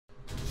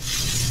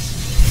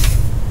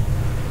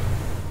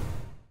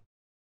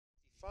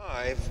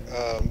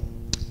1995,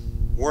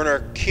 Werner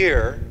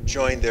Kjaer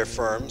joined their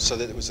firm, so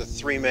that it was a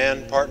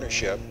three-man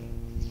partnership.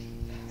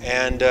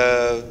 And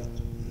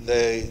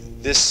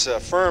this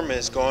firm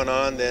has gone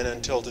on then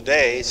until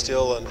today,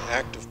 still an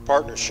active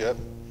partnership.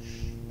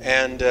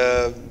 And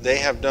they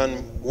have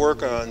done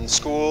work on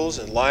schools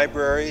and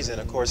libraries,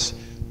 and of course,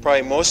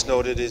 probably most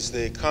noted is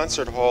the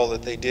concert hall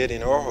that they did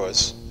in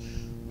Aarhus.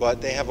 But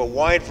they have a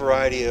wide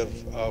variety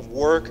of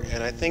work,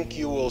 and I think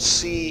you will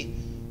see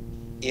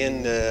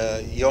in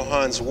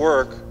Johan's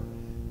work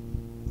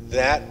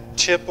that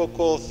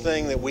typical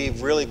thing that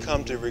we've really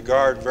come to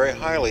regard very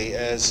highly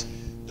as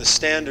the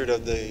standard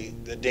of the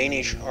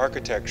Danish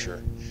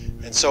architecture.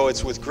 And so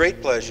it's with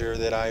great pleasure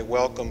that I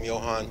welcome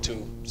Johan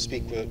to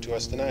speak to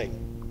us tonight.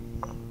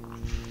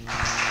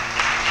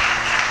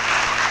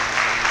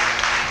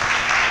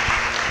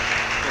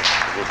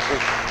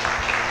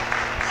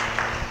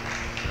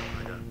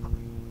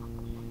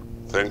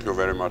 Thank you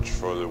very much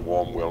for the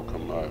warm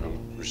welcome I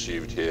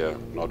received here,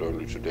 not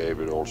only today,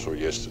 but also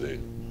yesterday.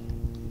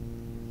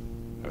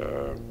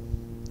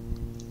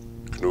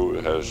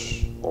 Knud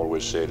has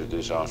always said it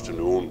this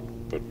afternoon,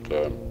 but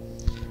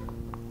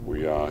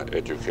we are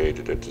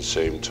educated at the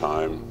same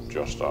time,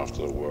 just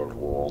after the World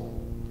War.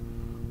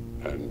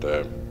 And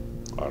I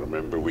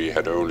remember we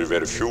had only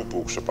very few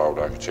books about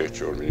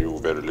architecture, and we knew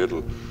very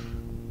little,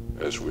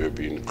 as we have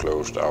been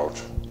closed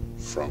out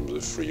from the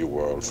free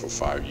world for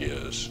 5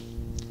 years.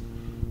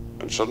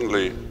 And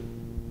suddenly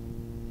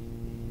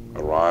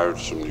arrived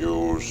some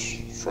news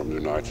from the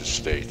United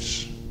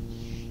States.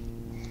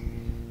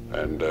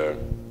 And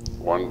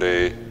one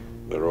day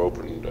there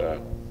opened a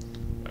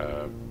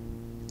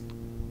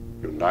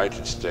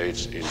United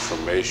States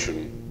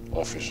Information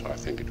Office, I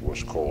think it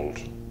was called,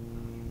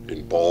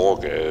 in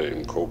Borg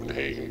in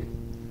Copenhagen.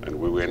 And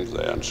we went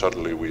there, and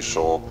suddenly we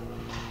saw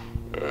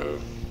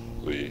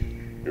the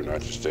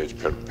United States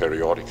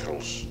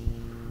periodicals.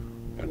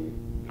 And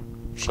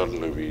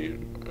suddenly we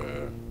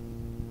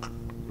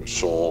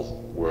saw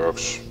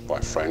works by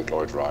Frank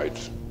Lloyd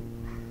Wright.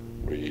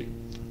 We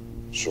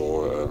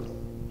saw a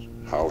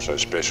house I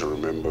especially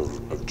remember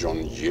of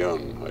John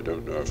Yearn. I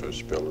don't know if I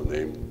spell the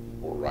name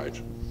all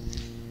right.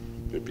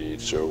 Maybe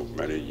it's so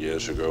many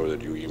years ago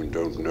that you even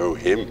don't know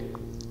him.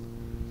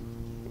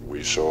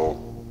 We saw,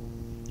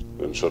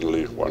 then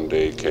suddenly one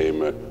day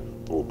came a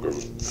book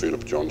of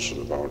Philip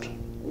Johnson about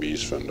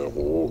Mies van der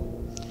Rohe.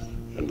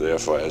 And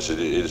therefore, as it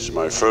is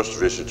my first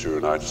visit to the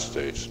United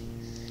States,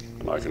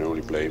 and I can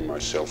only blame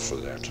myself for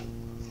that.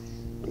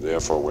 And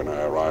therefore, when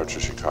I arrived to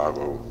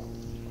Chicago,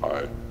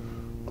 I,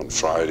 on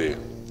Friday,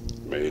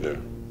 made a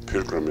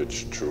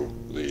pilgrimage to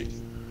the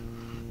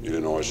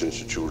Illinois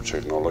Institute of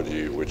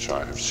Technology, which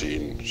I have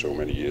seen so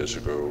many years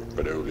ago,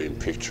 but only in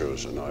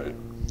pictures, and I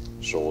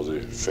saw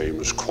the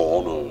famous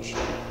corners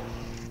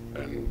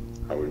and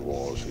how it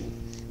was, and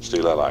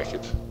still I like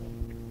it.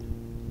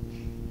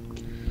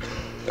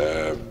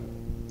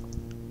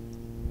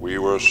 We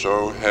were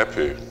so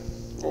happy,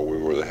 or we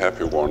were the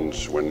happy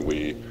ones when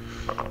we,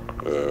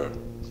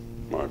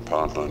 my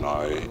partner and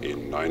I,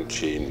 in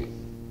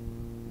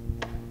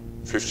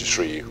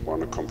 1953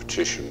 won a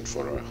competition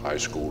for a high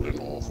school in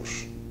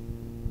Aarhus.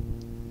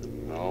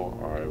 And now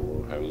I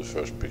will have the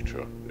first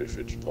picture, if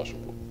it's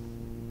possible.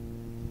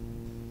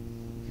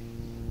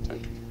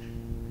 Thank you.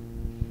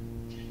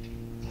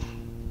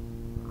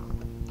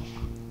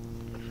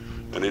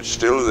 And it's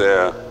still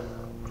there.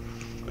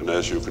 And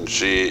as you can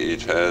see,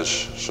 it has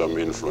some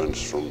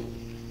influence from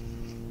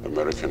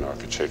American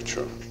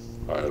architecture.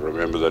 I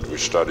remember that we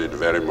studied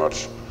very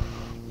much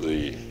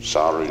the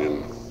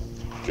Saarinen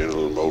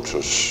General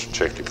Motors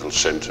Technical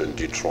Center in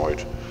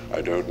Detroit.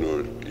 I don't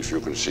know if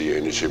you can see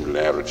any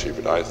similarity,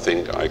 but I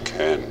think I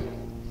can.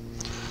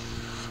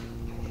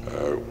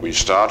 We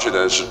started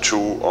as a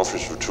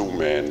office for two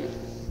men,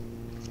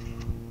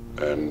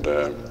 and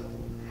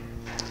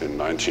in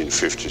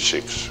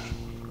 1956.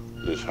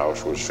 This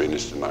house was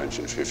finished in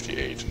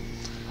 1958,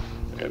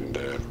 and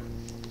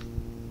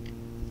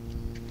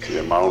the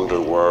amount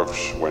of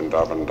works went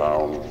up and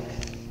down.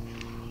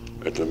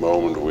 At the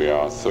moment we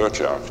are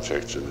 30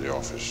 architects in the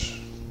office,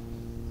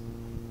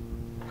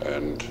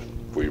 and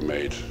we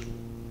made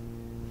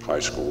high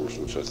schools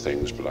and such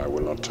things, but I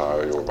will not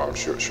tire you about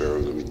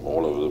showing them,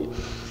 all of them,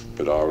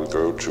 but I will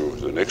go to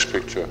the next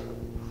picture,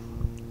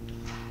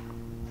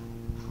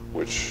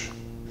 which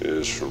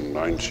is from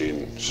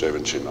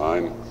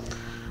 1979.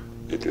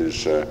 It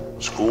is a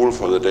school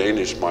for the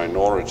Danish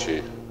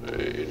minority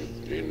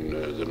in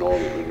the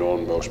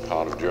northernmost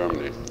part of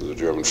Germany, the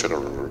German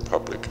Federal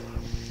Republic.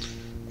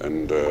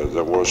 And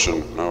there was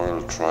now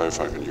I'll try if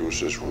I can use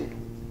this one.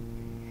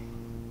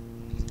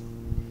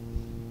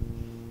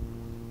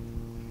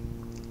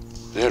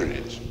 There it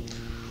is.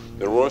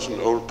 There was an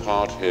old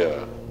part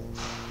here,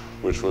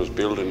 which was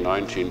built in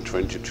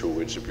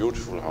 1922. It's a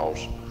beautiful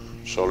house,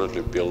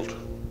 solidly built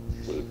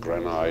with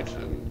granite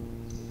and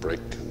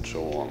brick and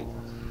so on.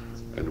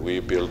 And we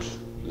built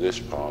this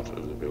part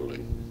of the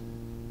building,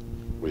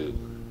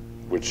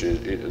 which is,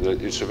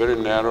 it's a very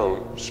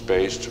narrow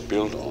space to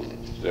build on.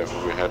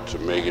 Therefore, we had to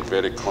make it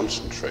very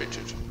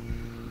concentrated.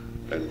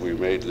 And we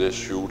made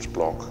this huge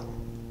block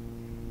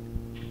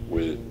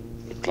with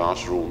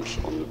classrooms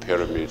on the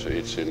perimeter.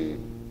 It's in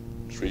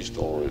 3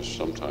 stories,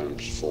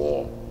 sometimes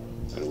 4,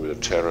 and with a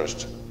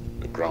terraced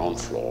ground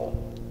floor,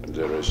 and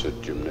there is a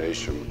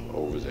gymnasium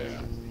over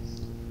there.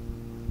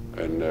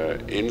 And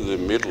in the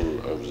middle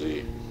of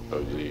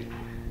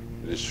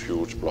this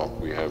huge block,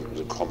 we have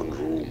the common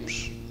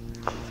rooms.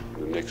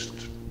 The next,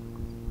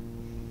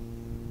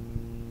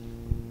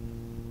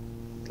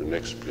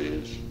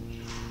 please.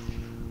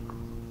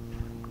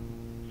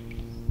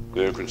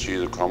 There you can see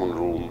the common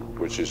room,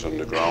 which is on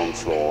the ground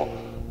floor,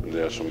 and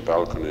there are some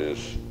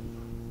balconies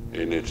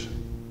in it,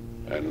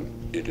 and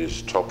it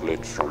is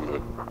top-lit from a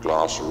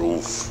glass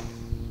roof.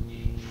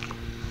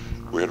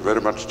 We had very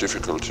much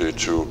difficulty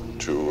to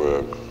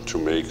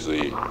make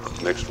the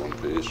next one,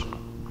 please.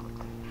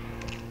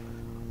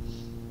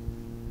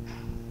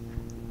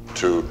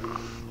 To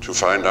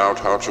find out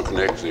how to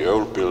connect the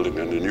old building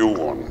and the new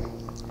one,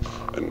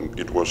 and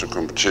it was a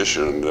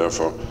competition, and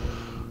therefore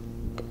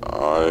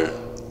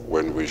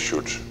when we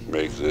should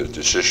make the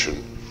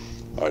decision,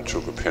 I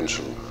took a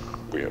pencil.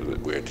 We had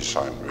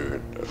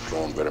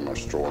drawn very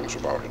much drawings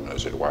about it, and I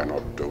said, why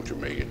not, don't you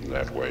make it in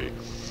that way?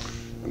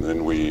 And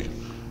then we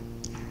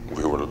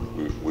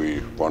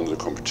won the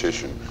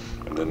competition,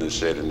 and then they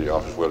said in the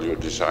office, well, you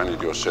designed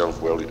it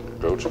yourself, well,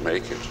 go to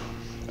make it.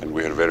 And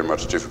we had very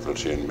much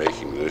difficulty in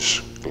making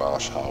this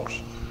glass house,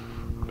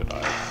 but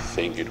I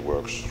think it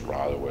works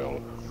rather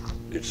well.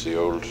 It's the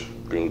old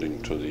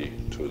building to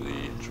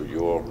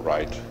your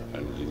right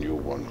and the new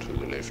one to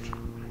the left.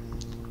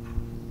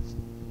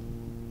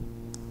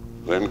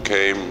 Then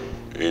came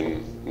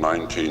in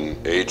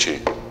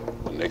 1980,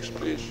 the next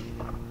please,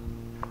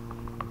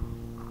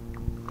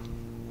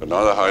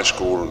 another high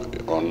school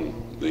on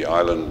the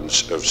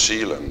islands of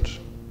Zealand.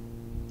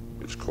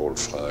 It's called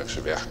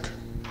Frederiksværk.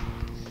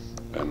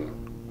 And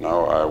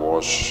now I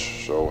was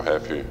so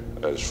happy,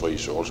 as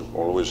Friis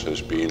always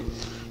has been,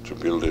 to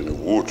build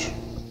in wood.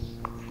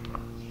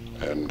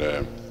 And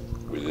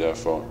we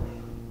therefore,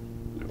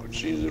 you can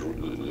see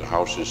the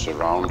house is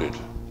surrounded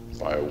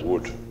by a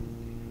wood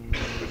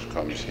which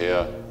comes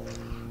here,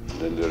 and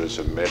then there is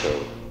a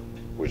meadow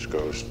which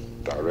goes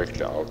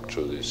directly out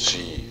to the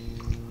sea.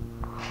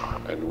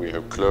 And we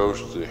have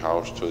closed the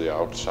house to the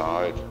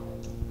outside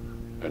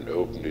and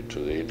opened it to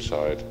the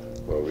inside,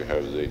 where we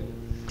have the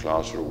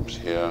classrooms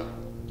here,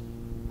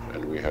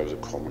 and we have the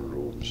common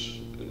rooms,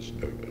 this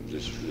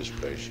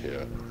place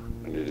here,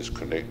 and it is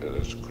connected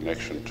as a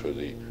connection to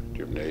the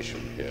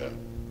gymnasium here,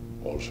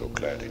 also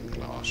clad in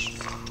glass.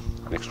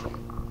 Next one.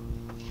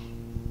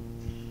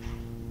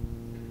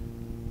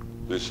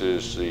 This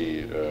is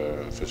the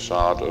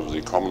facade of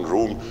the common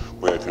room,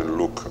 where you can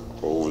look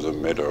over the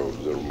meadow,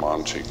 the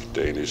romantic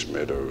Danish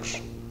meadows.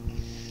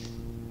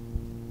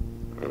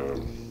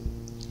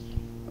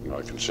 And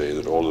I can say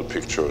that all the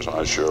pictures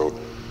I show,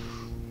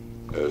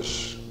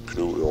 as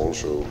Knud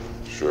also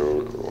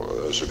showed,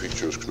 or as the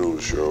pictures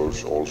Knud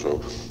shows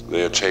also,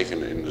 they are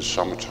taken in the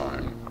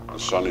summertime. The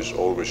sun is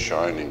always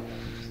shining.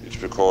 It's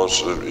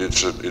because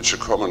it's a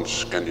common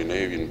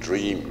Scandinavian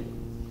dream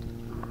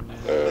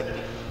that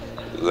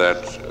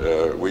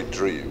we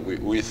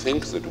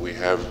think that we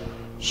have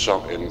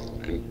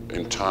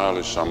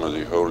entirely summer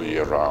the whole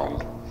year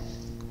round,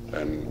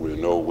 and with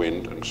no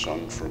wind and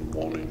sun from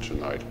morning to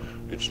night.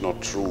 It's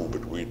not true,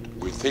 but we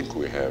think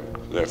we have.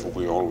 Therefore,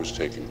 we're always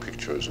taking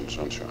pictures in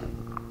sunshine.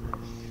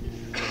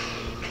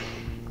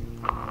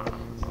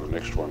 The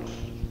next one.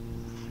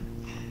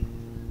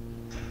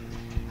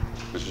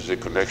 This is a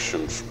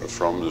connection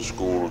from the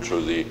school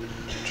to the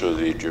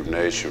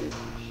gymnasium,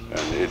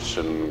 and it's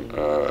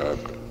a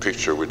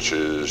picture which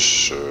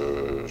is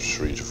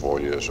 3 to 4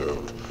 years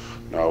old.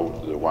 Now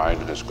the wine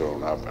has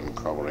grown up and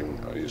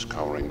is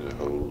covering the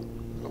whole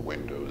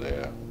window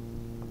there.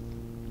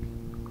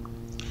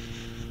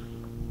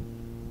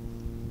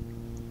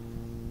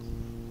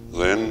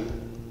 Then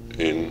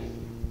in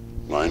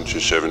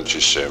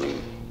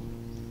 1977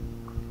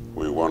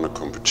 we won a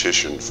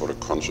competition for a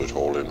concert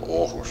hall in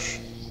Aarhus,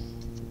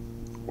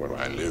 where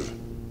I live.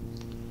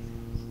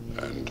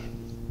 And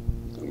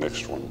the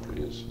next one,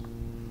 please.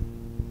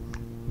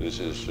 This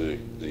is the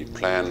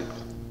plan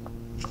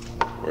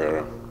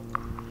where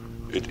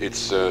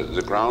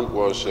the ground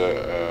was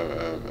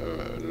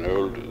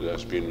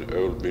there's been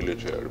old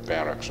military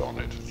barracks on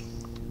it.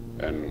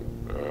 And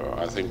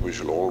I think we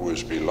should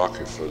always be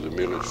lucky for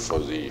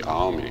the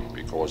army,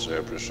 because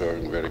they're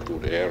preserving very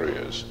good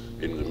areas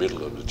in the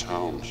middle of the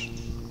towns,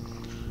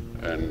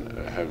 and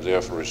have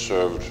therefore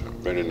reserved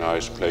very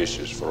nice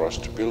places for us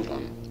to build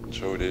on. And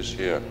so it is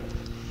here.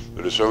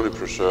 It is only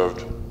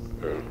preserved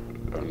a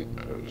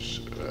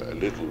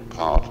little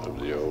part of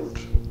the old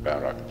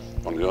barrack.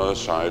 On the other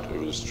side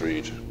of the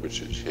street,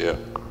 which is here,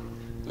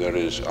 there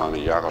is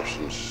Arne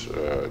Jacobsen's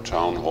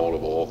town hall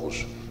of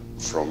Aarhus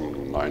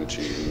from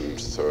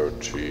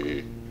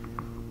 1930,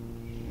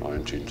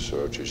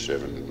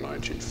 1937,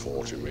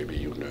 1940, maybe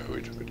you know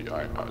it, but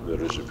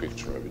there is a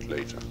picture of it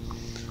later.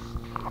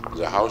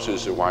 The house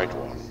is a white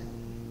one,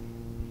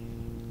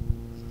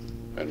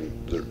 And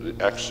the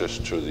access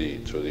to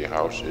the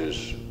house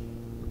is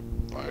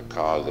by a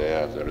car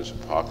there. There is a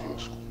parking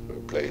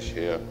place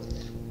here,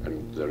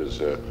 and there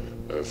is a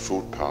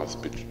footpath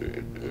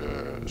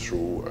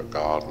through a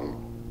garden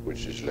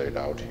which is laid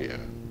out here.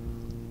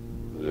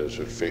 There's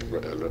a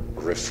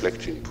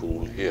reflecting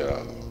pool here.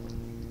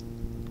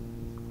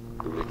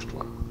 The next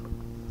one.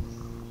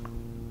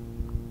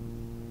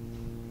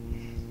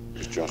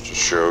 It's just to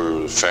show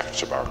you the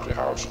facts about the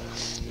house.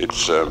 It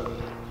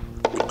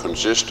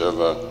consists of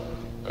a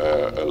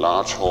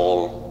large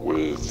hall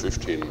with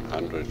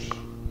 1,500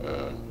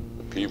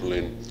 people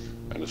in,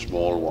 and a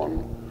small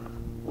one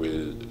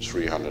with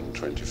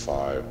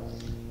 325.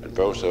 And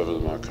both of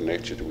them are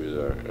connected with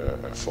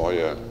a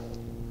foyer,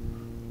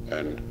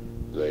 and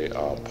they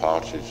are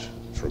parted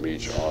from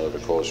each other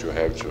because you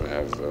have to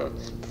have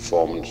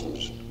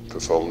performances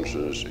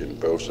in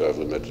both of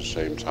them at the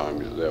same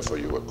time. Therefore,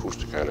 you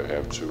acoustically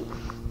have to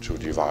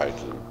divide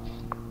them.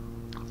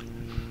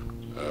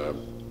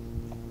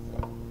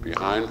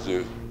 Behind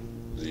the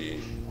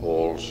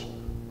halls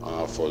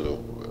are, for the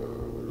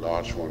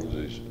large one,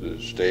 the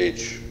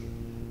stage,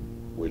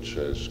 which,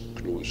 as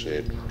Knud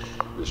said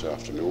this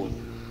afternoon,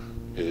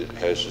 it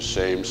has the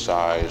same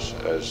size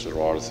as the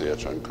Royal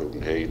Theatre in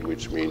Copenhagen,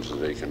 which means that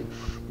they can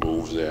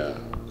move their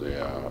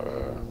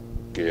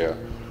gear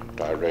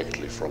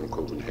directly from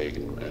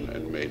Copenhagen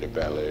and made a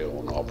ballet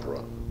or an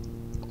opera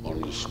on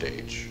the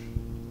stage.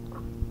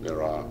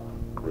 There are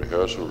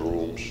rehearsal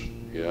rooms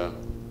here,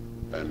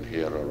 and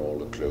here are all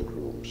the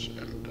cloakrooms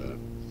and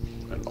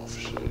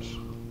offices.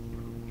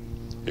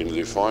 In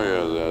the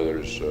foyer there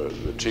is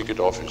the ticket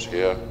office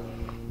here,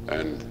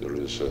 and there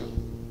is the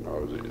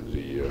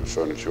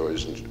furniture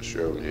isn't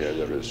shown here.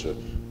 There is a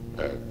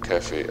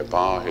cafe, a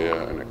bar here,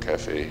 and a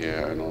cafe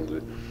here, and on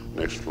the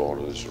next floor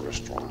there is a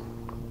restaurant.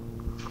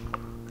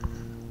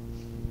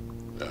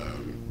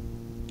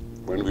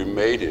 When we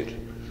made it,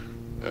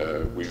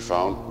 we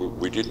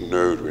didn't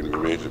know it when we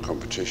made the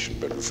competition,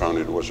 but we found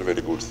it was a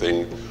very good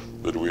thing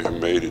that we have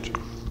made it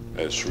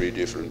as 3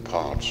 different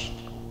parts.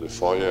 The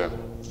foyer,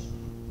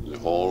 the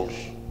halls,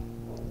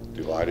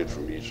 divided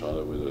from each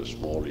other with a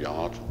small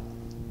yard,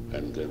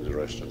 and then the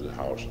rest of the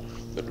house.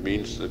 That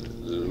means that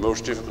the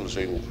most difficult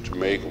thing to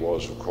make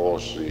was, of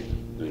course, the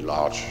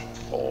large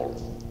hall,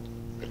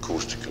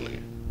 acoustically.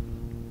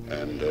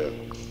 And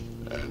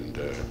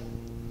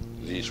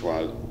these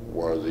were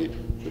the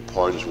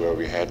points where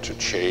we had to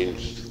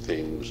change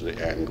things, the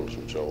angles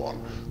and so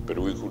on. But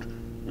we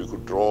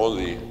could draw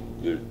the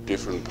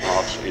different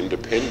parts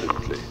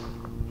independently,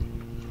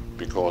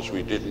 because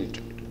we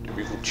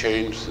could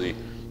change the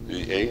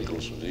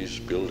angles of this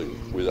building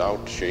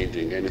without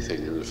changing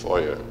anything in the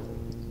foyer.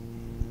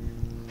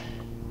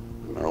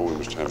 Now we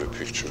must have a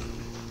picture.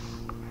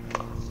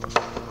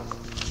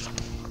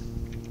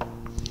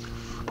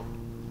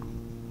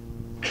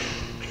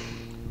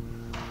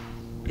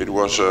 It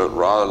was a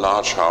rather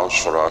large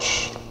house for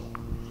us,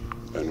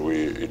 and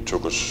it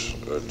took us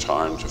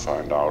time to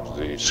find out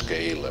the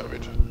scale of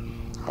it,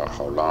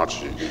 how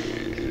large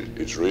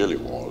it really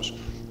was.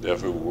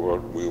 Therefore,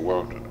 we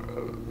worked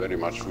very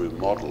much with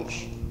models.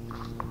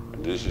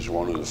 And this is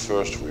one of the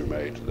first we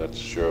made that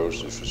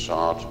shows the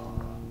facade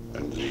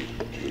and the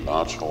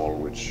large hall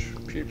which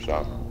peeps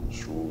up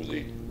through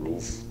the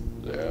roof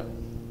there,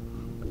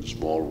 and the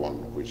small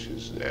one which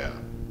is there.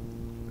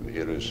 And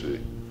here is the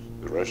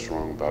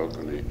restaurant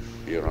balcony.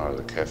 Here are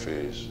the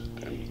cafes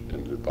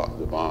and the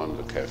bar and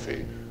the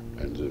cafe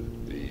and the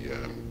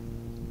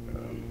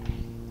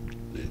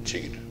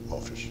ticket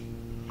office.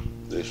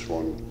 This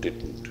one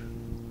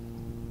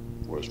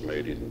was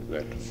made in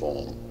that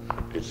form.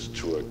 It's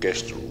to a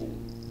guest room,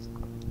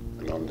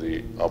 and on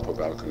the upper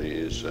balcony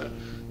is a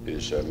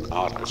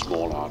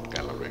small art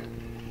gallery.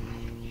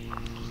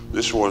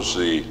 This was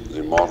the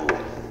model.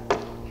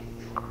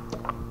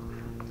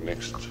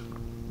 Next.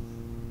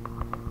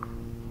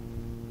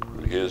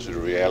 And here's the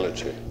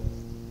reality.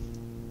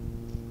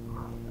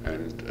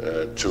 And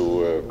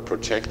to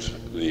protect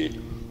the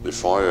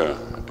foyer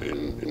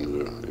in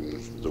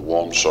the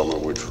warm summer,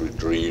 which we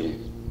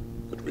dream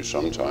that we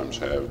sometimes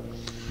have,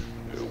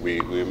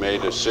 we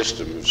made a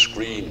system of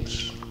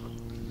screens.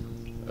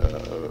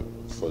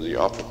 For the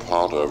upper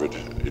part of it,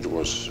 it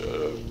was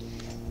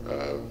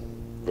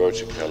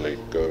vertically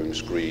going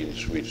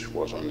screens, which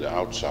was on the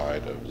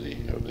outside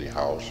of the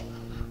house,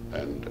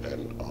 and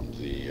on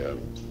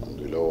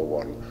the lower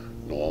one,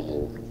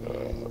 normal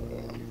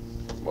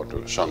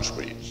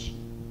sunscreens.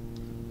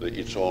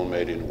 It's all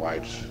made in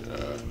white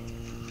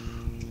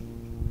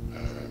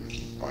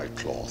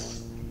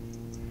cloth.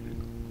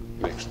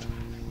 Next.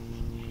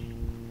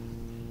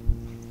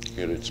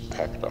 Here it's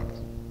packed up.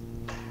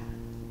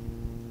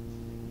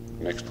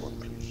 Next one,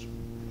 please.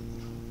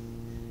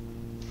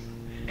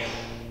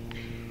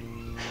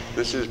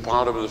 This is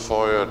part of the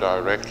foyer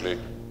directly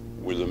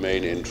with the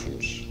main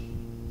entrance.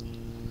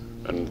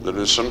 And there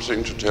is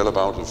something to tell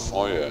about the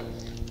foyer.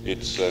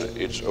 It's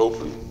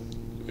open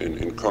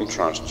in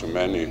contrast to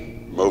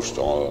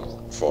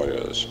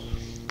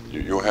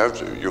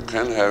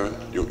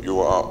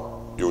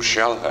you you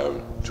shall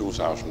have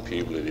 2,000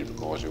 people in it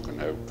because you can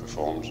have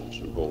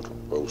performances in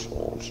both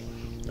halls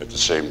at the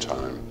same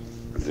time.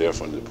 And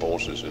therefore in the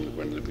pauses and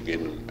when they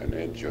begin and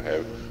end you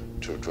have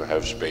to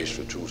have space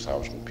for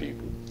 2,000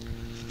 people.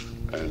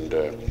 And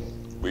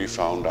we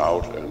found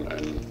out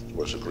and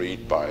was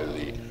agreed by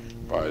the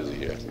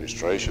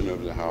administration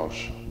of the house,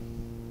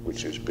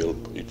 which is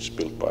built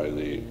by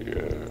the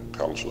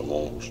Council of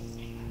Aarhus,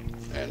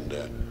 and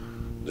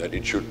that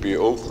it should be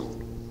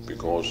open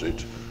because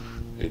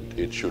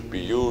it should be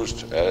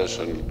used as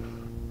an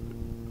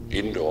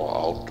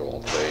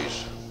indoor-outdoor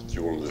place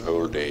during the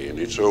whole day. And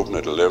it's open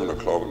at 11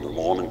 o'clock in the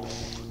morning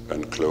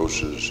and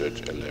closes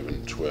at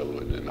 11,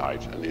 12 in the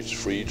night. And it's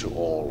free to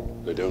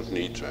all. They don't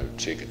need to have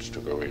tickets to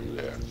go in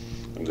there.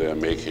 And they're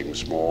making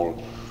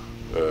small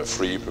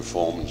free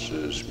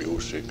performances,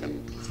 music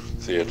and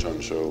theater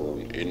and so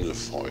on in the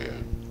foyer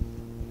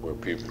where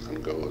people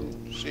can go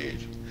and see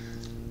it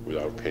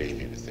without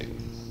paying anything.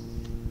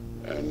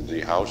 And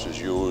the house is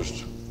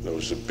used. There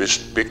was a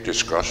big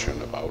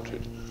discussion about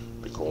it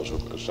because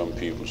some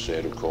people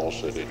said, of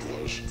course, that it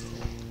was,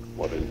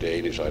 what in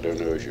Danish, I don't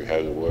know if you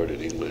have the word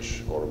in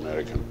English or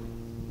American.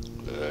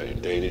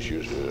 In Danish,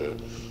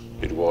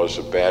 it was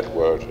a bad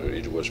word.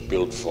 It was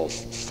built for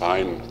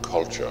fine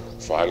culture,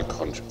 fine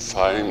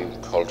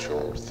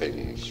cultural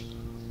things.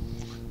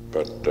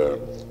 But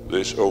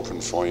this open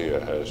foyer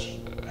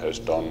has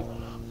done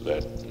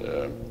that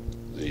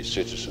the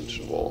citizens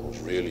of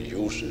Aarhus really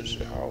uses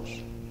the house.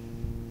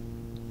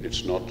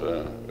 It's not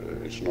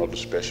a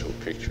special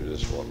picture,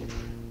 this one.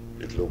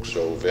 It looks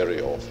so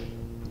very often.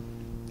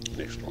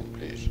 Next one,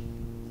 please.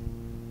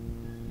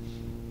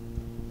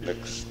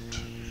 Next.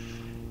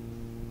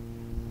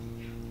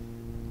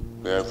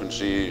 There you can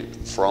see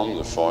from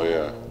the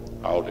foyer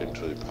out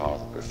into the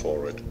park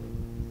before it.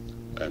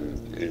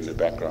 And in the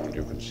background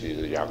you can see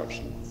the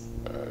Jacobsen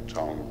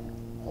Town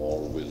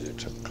Hall with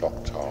the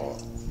clock tower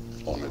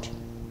on it.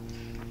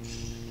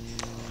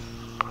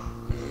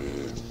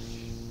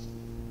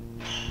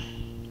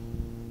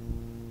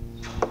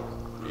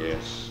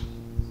 Yes.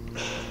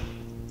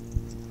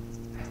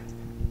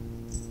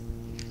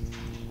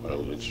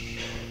 Well, it's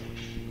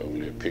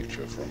only a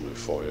picture from the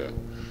foyer.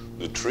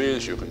 The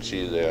trees you can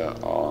see there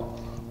are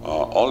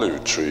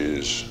olive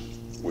trees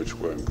which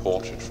were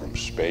imported from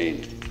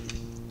Spain.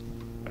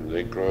 And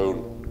they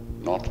grow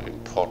not in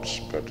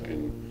pots but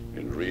in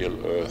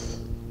real earth.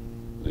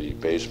 The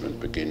basement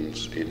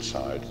begins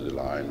inside the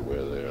line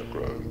where they are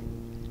grown.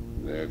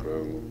 They are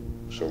grown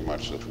so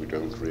much that we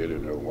don't really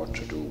know what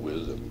to do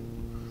with them.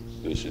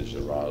 This is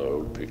a rather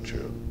old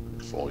picture,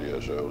 4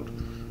 years old.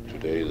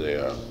 Today they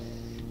are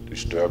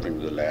disturbing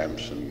the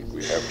lamps and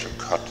we have to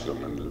cut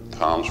them, and the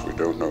palms we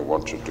don't know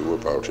what to do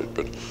about it,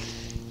 but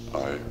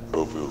I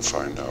hope we'll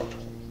find out.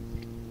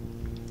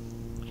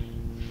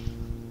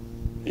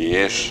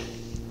 Yes,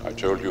 I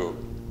told you,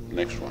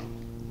 next one.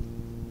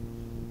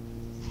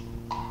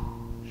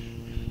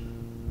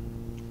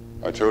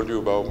 I told you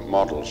about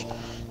models.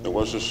 There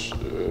was this,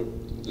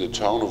 the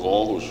town of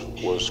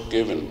Aarhus was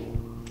given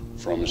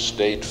from a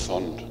state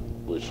fund,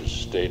 which is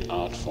state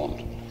art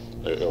fund,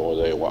 or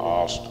they were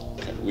asked,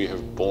 we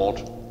have bought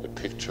a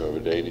picture of a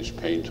Danish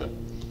painter.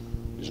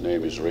 His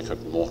name is Richard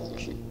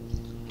Mortensen.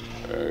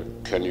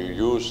 Can you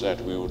use that?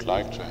 We would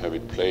like to have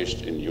it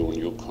placed in your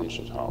new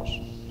concert house.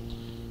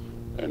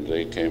 And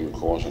they came, of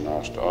course, and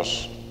asked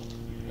us,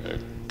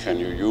 can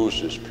you use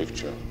this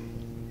picture?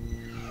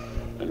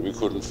 And we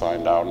couldn't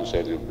find out and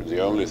said the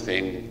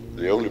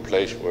only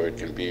place where it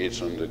can be,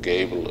 it's on the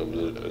gable of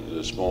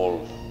the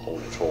small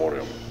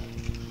auditorium.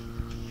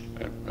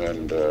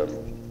 And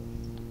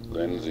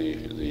then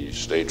the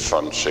state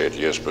fund said,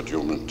 yes, but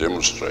you must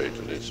demonstrate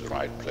that it's the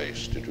right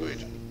place to do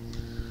it.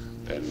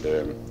 And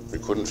we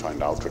couldn't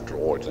find out to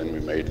draw it. Then we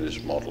made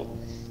this model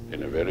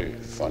in a very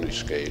funny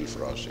scale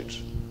for us.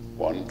 It's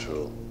 1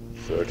 to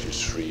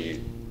 33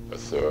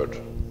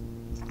 1/3.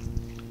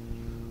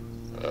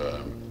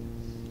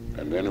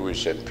 And then we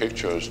sent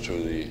pictures to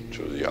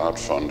the art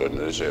fund, and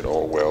they said,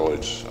 oh well, we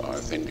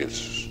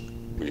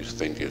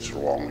think it's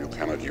wrong. You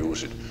cannot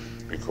use it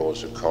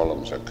because the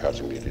columns are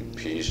cutting it in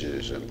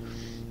pieces, and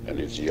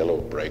it's yellow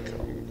brick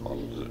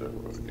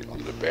on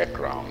the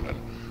background, and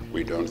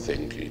we don't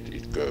think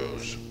it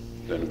goes.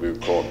 Then we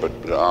called, but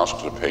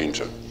asked the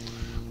painter.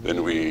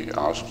 Then we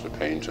asked the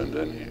painter, and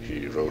then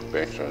he wrote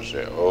back to us and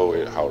said, oh,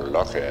 how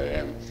lucky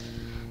I am.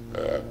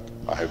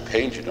 I have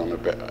painted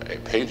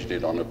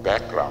it on a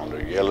background,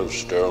 a yellow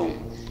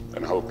stone,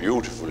 and how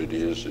beautiful it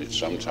is.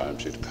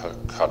 Sometimes it's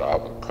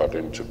cut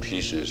into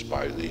pieces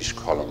by these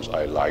columns.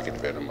 I like it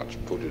very much.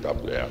 Put it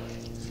up there.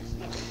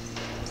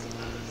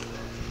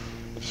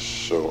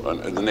 So,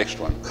 and the next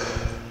one.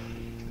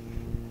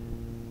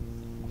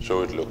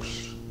 So it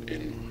looks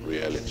in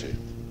reality.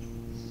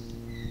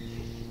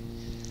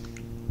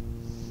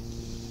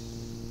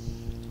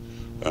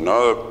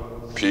 Another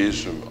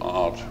piece of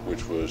art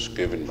which was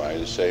given by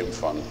the same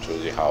fund to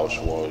the house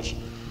was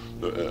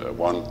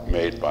one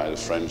made by the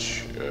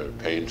French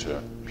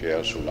painter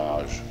Pierre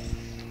Soulages.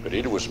 But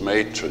it was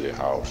made to the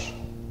house,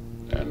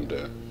 and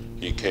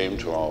he came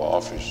to our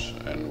office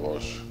and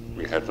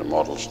we had the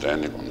model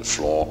standing on the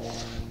floor,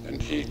 and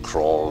he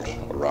crawled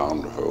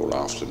around the whole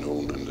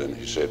afternoon, and then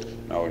he said,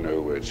 now I know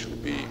where it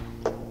should be.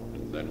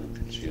 And then we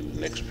can see in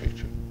the next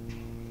picture.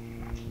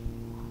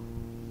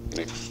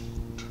 Next.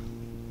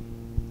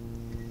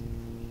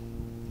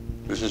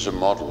 This is a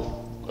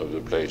model of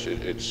the place.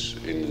 It's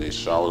in the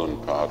southern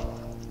part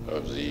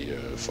of the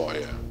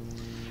foyer.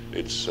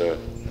 It's a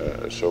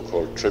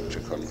so-called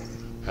triptychon,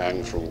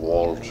 hang from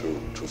wall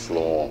to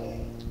floor.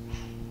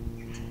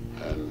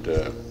 And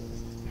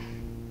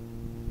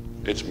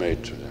it's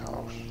made to the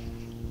house.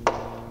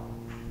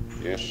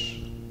 Yes,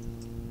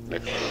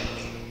 next one.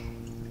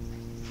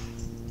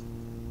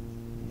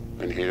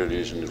 And here it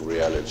is in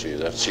reality.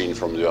 That's seen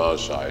from the other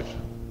side.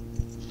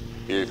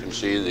 Here you can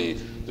see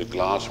the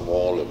glass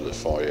wall of the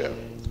foyer.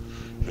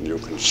 And you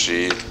can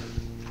see,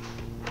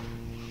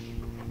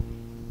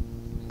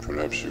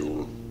 perhaps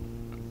it'll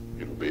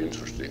be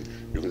interesting.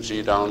 You can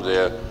see down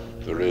there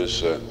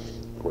is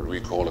what we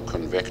call a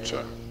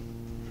convector,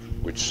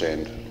 which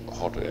send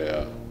hot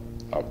air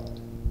up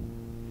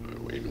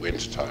in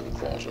winter time, of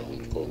course,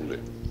 only.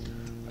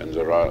 And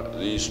there are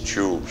these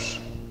tubes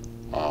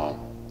are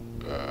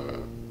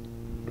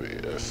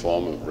a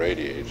form of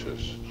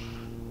radiators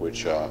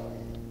which are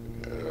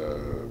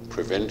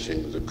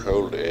preventing the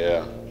cold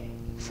air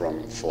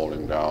from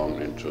falling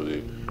down into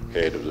the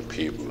head of the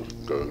people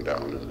going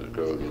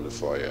in the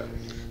foyer.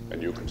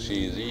 And you can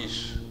see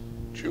these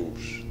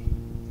tubes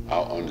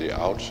on the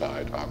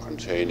outside are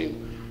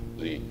containing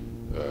the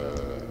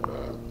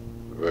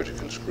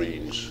vertical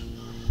screens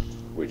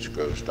which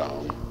goes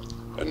down,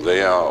 and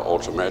they are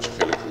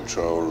automatically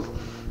controlled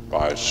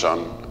by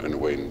sun and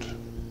wind.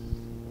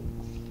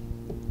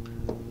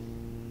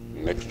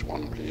 Next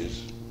one,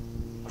 please.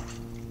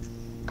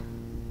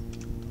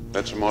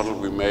 That's a model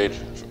we made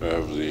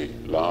of the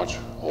large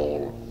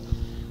hall.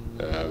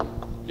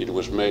 It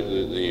was made,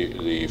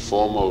 the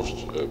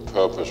foremost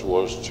purpose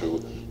was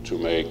to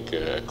make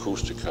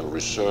acoustical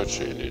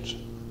research in it.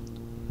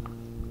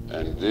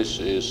 And this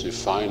is the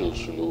final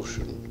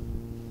solution.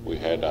 We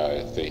had,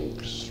 I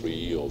think,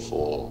 3 or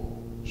 4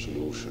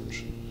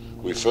 solutions.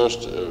 We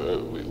first,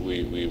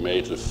 we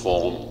made the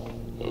form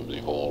of the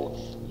hall,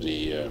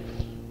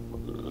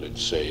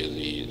 let's say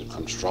the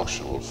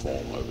constructional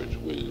form of it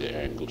with the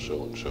angle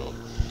so and so.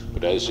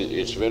 But as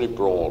it's very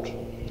broad,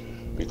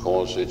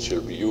 because it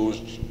shall be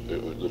used,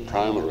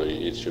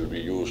 primarily it shall be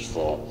used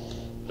for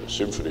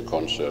symphony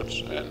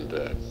concerts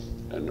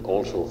and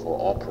also for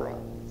opera.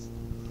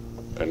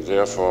 And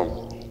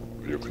therefore,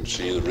 you can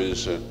see there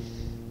is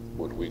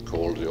what we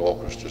call the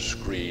orchestra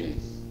screen.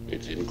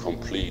 It's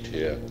incomplete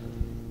here.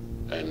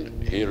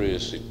 And here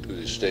is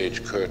the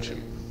stage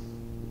curtain.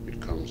 It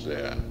comes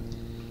there.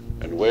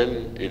 And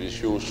when it is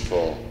used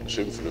for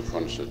symphony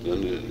concert,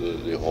 then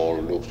the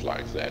hall looks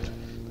like that.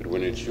 But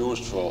when it's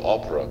used for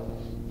opera,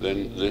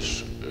 then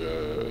this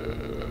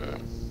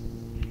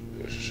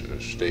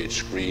stage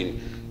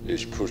screen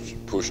is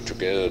pushed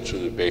together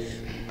to the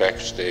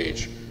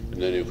backstage,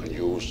 and then you can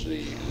use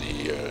the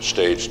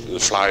stage, the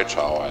fly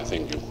tower, I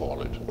think you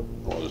call it,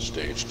 or the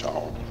stage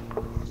tower.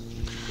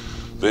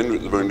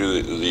 Then when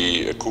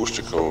the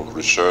acoustical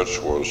research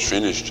was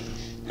finished,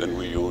 then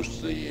we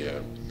used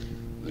the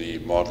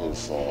model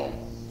for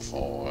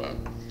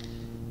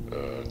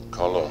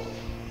color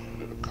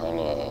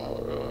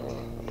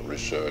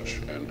research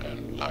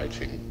and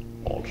lighting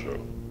also.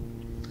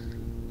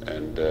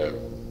 And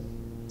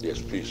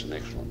yes, please, the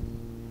next one.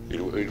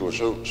 It was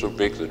so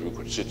big that we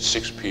could sit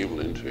 6 people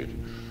into it.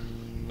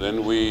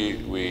 Then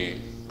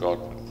we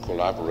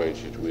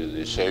collaborated with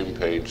the same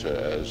painter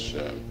as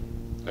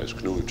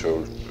Knud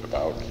told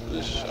about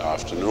this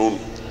afternoon.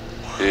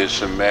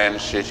 Is a man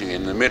sitting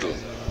in the middle.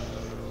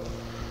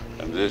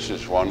 And this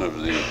is one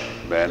of the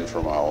men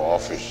from our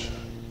office.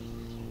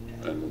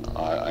 And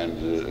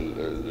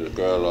the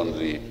girl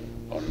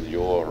on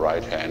your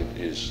right hand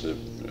is the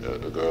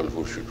girl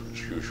who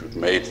should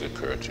make the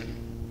curtain.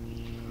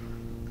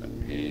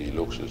 And he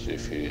looks as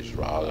if he is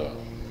rather,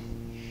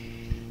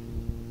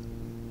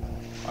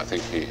 I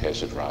think he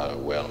has it rather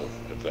well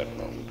at that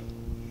moment.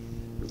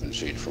 You can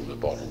see it from the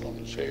bottle on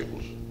the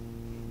tables.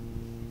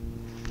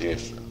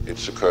 Yes,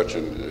 it's a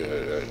curtain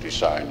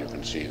design you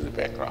can see in the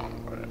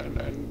background, and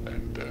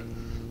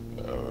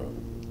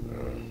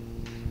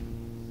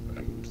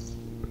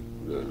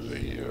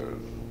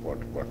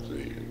what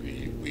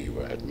the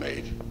weaver had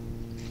made.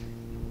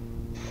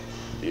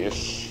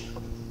 Yes.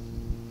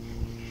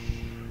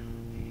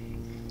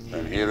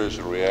 And here is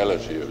the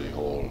reality of the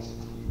hall.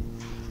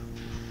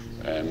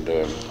 And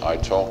I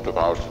talked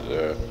about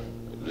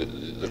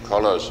the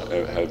colors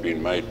have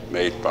been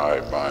made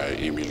by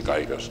Emil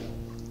Geigersen,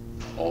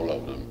 all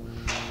of them.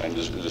 And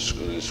the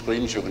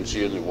screens you can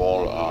see on the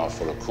wall are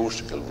for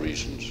acoustical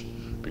reasons,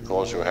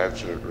 because you have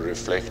to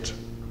reflect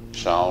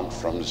sound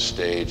from the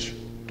stage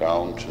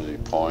down to the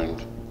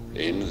point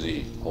in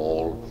the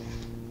hall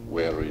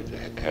where it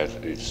has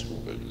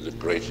the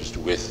greatest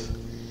width.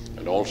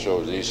 And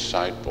also these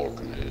side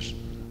balconies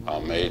are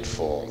made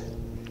for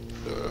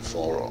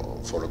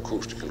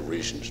acoustical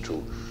reasons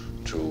to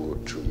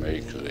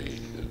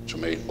to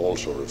make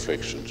also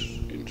reflections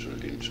into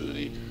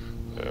the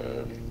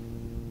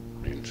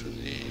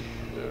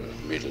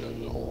middle of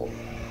the hall.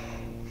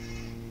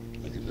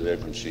 And there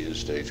you can see the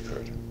stage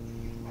curtain.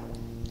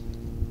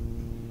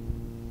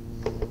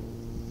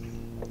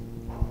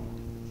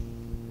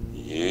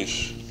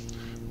 Yes,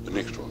 the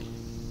next one.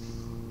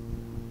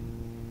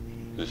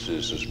 This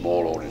is a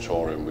small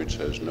auditorium which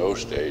has no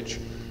stage.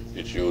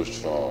 It's used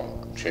for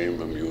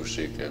chamber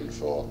music and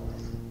for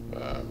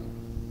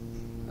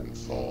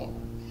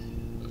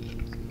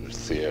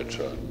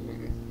theatre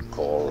and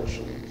chorus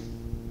and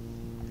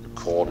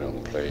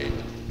accordion playing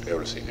and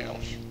everything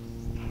else.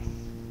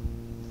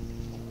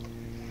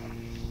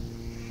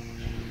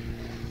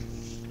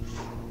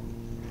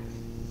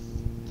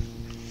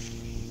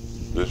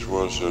 This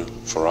was,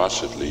 for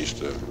us at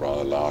least, a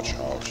rather large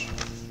house.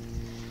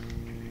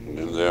 And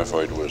then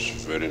therefore it was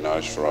very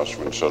nice for us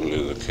when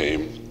suddenly there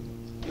came,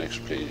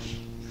 next please,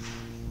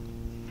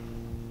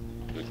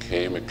 there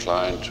came a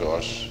client to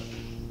us.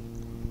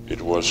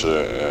 It was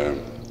a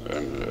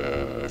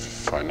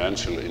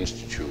financial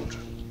institute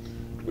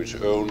which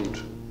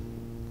owned,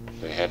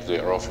 they had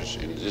their office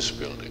in this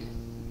building.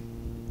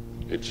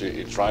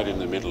 It's right in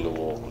the middle of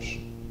Aarhus.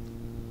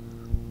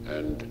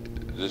 And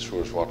this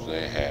was what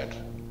they had.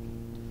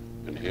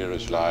 And here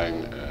is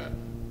lying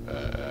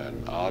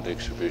an art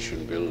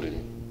exhibition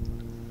building,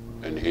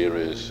 and here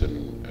is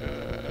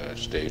a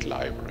state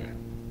library.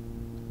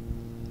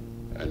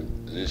 And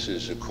this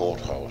is a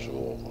courthouse of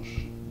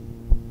Aarhus.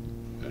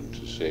 And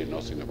to say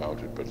nothing about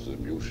it, but the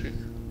music,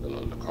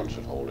 the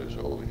concert hall is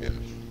over here.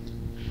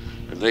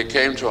 And they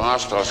came to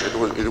ask us, it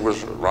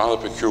was rather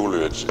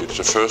peculiar. It's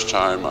the first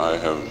time I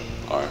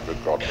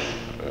have gotten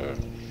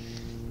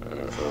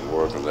a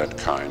work of that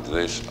kind.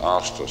 They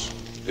asked us,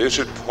 is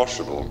it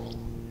possible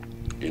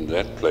in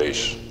that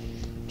place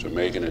to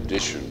make an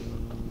addition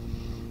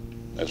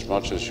as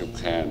much as you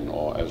can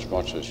or as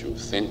much as you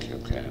think you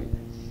can?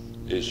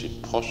 Is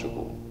it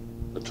possible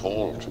at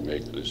all to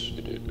make this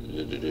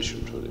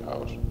addition to the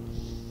house?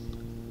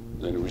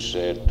 Then we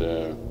said,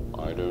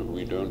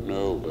 we don't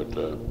know,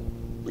 but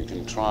we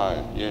can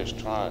try. Yes,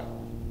 try.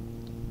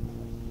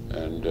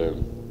 And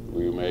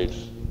we made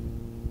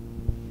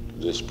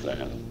this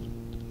plan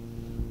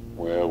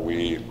where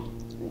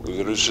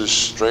there is a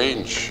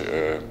strange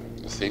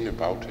thing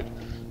about it.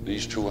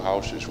 These two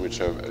houses,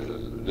 which are,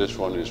 this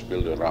one is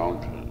built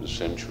around the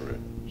century,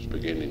 its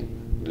beginning,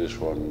 this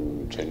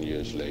one 10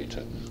 years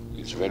later.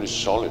 It's very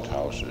solid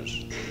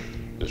houses.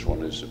 This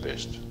one is the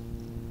best.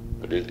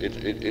 But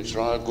it's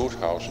rather good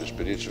houses,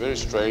 but it's very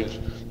strange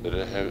that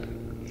they have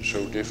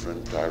so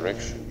different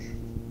directions.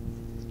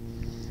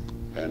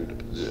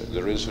 And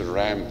there is a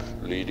ramp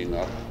leading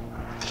up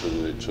to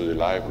the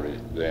library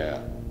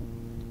there.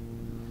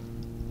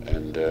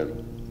 And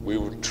we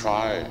would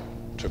try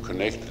to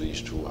connect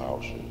these two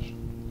houses.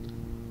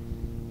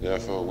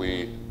 Therefore,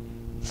 we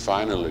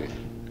finally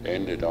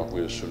ended up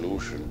with a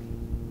solution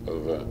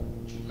of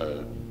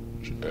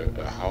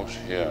a house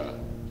here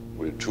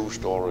with 2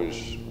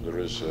 stories. There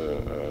is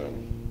a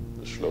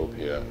slope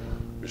here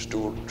with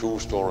two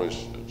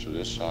stories to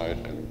this side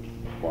and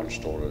 1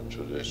 story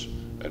to this,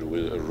 and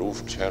with a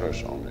roof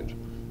terrace on it.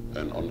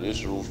 And on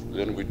this roof,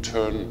 then we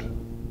turned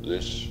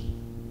this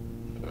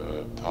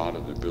part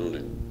of the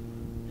building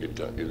in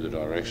the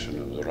direction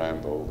of the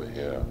ramp over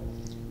here.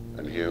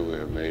 And here we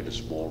have made a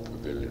small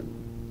pavilion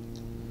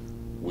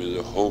with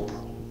the hope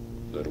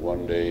that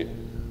one day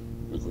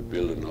we could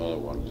build another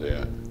one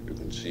there. You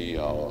can see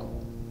what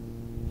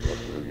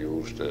we've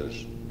used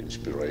as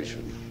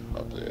inspiration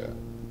up there.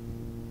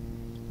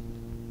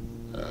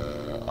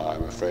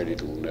 I'm afraid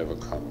it will never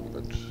come,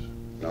 but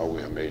now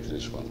we have made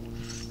this one.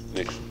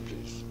 Next,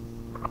 please.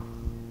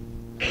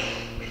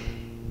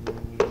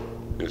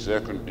 Yes,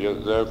 there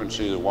you can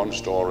see the 1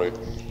 story,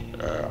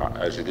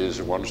 as it is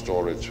a 1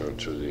 story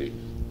to the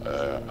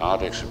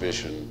art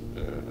exhibition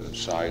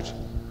site.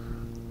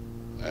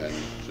 And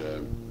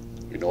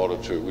in order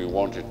we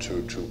wanted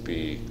to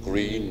be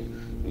green,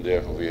 and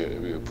therefore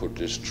we put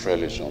this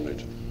trellis on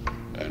it,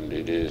 and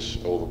it is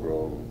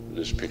overgrown.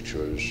 This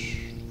picture is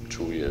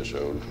 2 years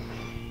old,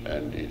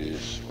 and it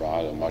is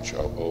rather much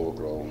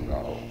overgrown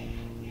now.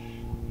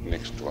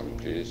 Next one,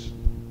 please.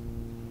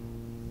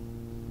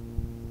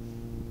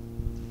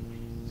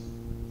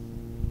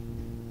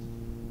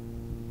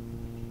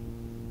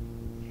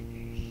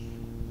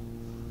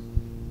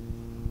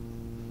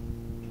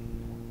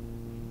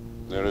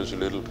 There is a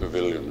little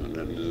pavilion, and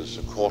then there's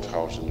a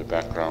courthouse in the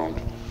background,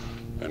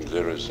 and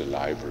there is a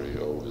library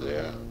over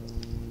there,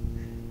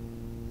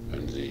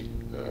 and the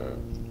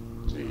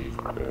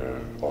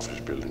office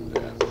building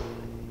there.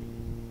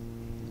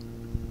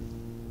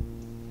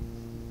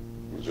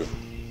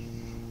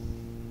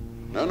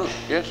 No,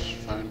 yes,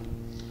 fine.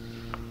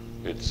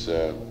 It's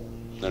there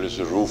is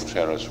a roof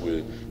terrace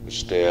with a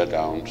stair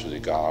down to the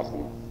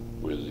garden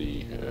with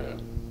the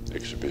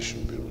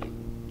exhibition building,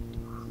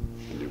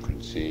 and you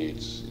can see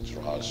it's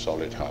rather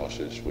solid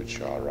houses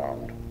which are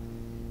round,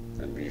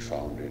 and we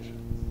found it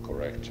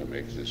correct to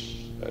make this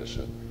as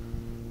a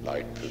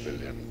light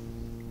pavilion.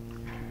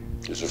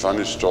 There's a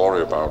funny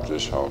story about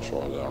this house,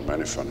 or there are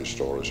many funny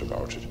stories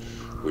about it.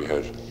 We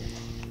had,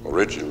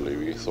 originally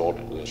we thought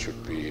there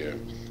should be a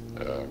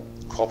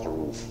copper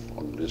roof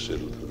on this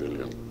little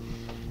pavilion.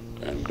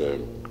 And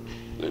then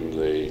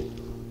the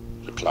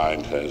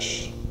client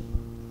has,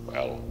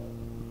 well,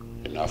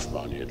 enough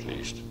money at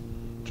least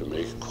to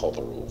make a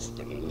copper roof.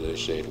 But then they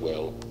said,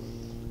 well,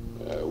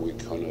 we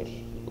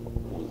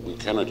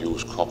cannot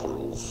use copper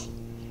roof.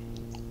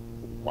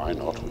 Why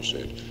not, we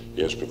said.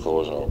 Yes,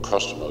 because our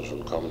customers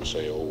will come and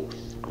say, oh,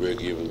 we're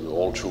giving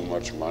all too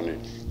much money.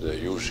 They're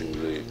using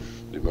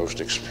the most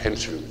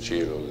expensive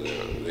material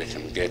they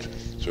can get,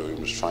 so we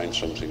must find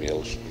something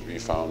else. We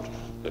found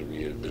that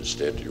we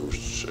instead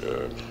used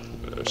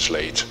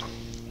slate,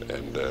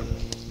 and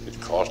it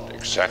cost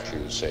exactly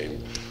the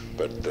same,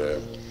 but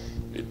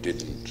it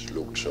didn't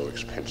look so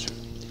expensive.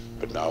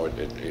 But now,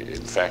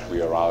 in fact,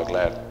 we are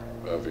rather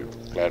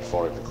glad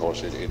for it,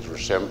 because it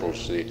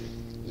resembles the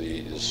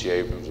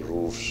shape of the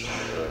roofs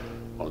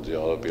on the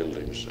other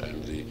buildings,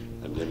 and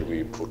then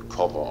we put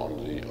copper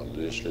on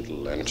this little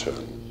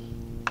lantern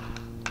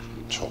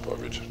on top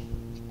of it.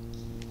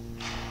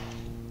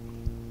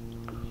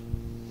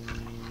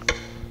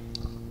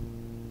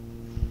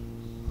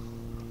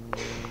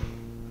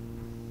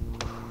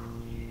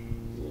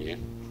 Yeah.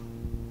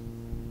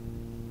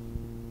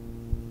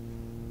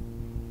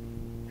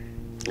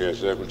 Yes,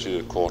 there you can see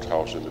the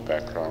courthouse in the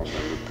background,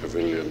 and the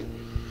pavilion,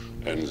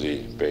 and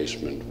the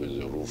basement with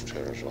the roof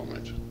terrace on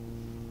it.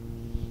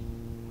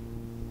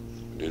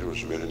 And it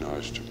was very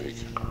nice to make.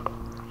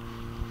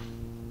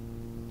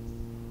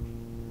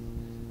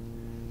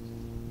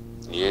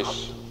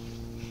 Yes.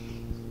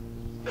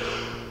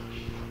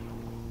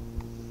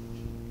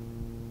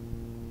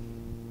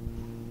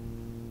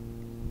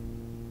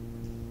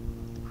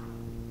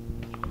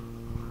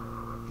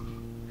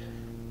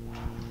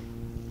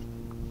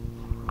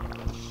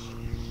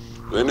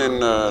 Then in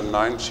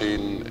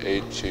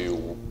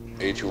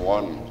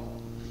 1981,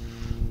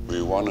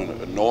 we won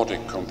a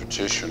Nordic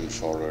competition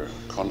for a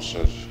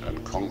concert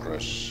and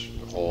congress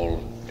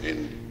hall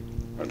in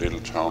a little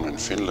town in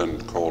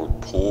Finland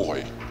called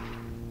Pori.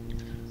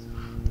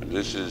 And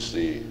this is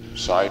the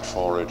site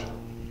for it.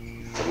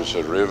 There is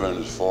a river in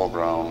the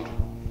foreground,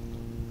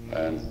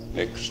 and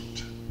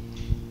next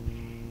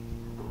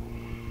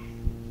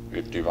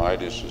it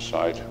divides the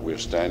site. We're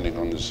standing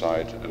on the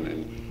site,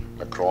 and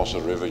across the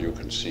river you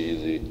can see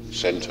the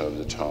center of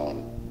the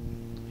town.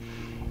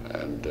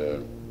 And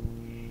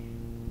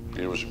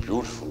it was a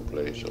beautiful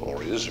place,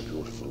 or is a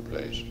beautiful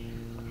place.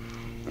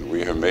 And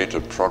we have made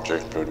a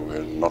project, but we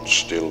have not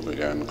still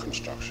begun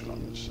construction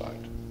on this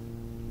site.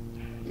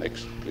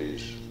 Next,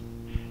 please.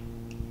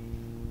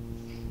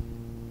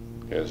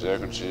 Yes, there you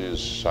can see the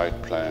site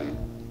plan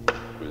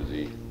with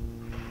the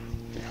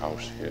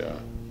house here,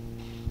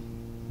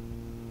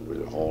 with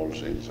the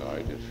halls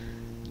inside it,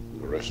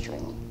 the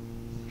restaurant.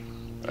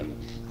 And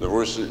there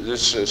was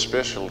this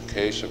special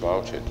case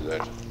about it,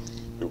 that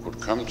you could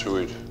come to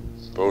it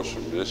both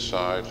from this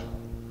side,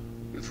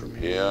 and from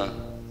here,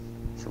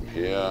 from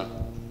here,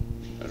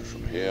 and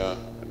from here,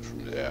 and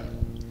from there.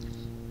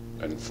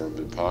 And from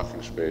the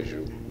parking space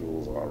you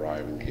were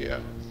arriving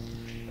here.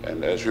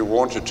 And as we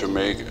wanted to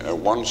make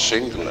one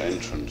single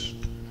entrance,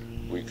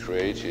 we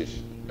created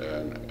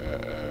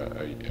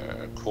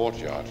a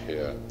courtyard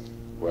here,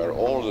 where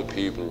all the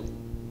people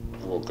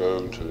who are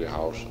going to the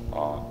house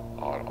are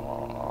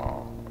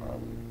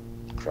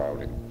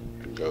crowding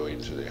and go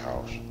into the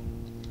house.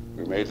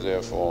 We made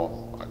therefore,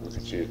 we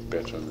can see it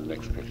better in the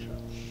next picture.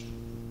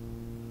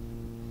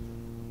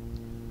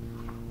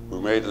 We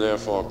made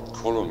therefore a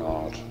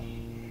colonnade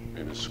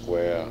in a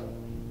square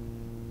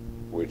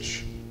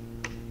which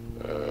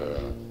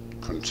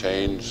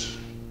contains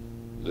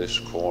this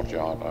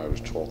courtyard I was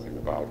talking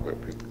about, where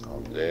people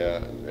come there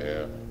and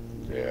there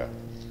and there.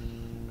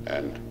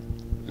 And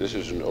this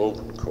is an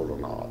open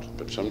colonnade,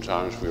 but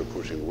sometimes we are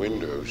putting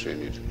windows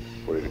in it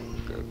where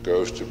it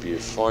goes to be a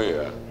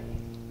foyer,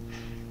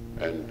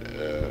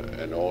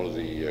 and all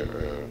the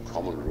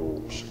common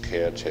rooms,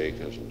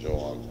 caretakers and so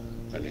on.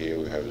 And here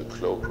we have the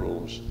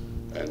cloakrooms,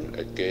 and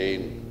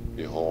again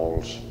the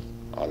halls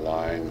are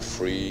lying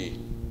free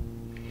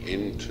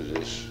into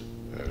this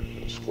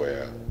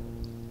square.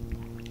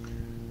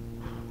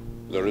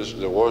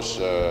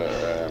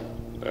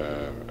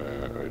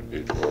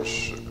 It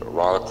was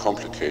rather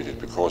complicated,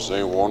 because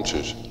they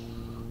wanted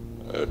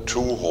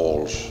 2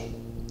 halls,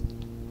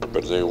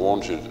 but they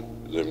wanted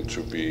them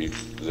to be,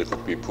 they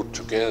could be put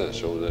together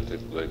so that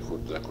there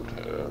could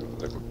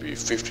be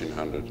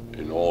 1,500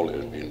 in all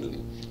in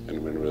them.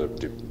 And when we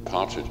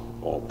departed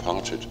or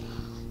parted,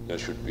 there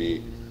should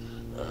be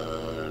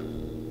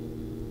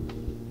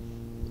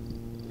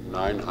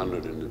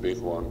 900 in the big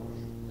one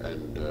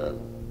and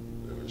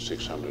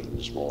 600 in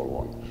the small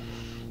one.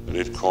 And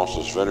it caused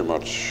us very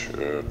much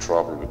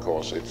trouble,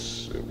 because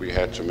we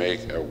had to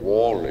make a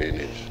wall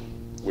in it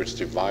which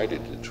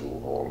divided the 2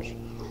 halls.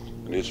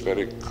 And it's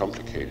very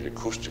complicated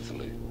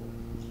acoustically,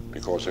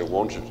 because they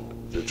wanted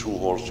the 2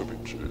 halls to be,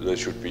 they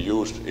should be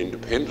used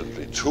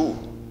independently too.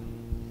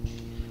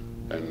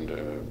 And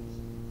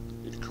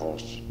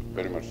costs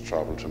very much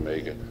trouble to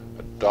make a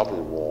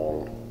double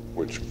wall,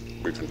 which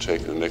we can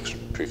take the next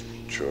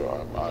picture.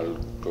 I'll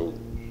go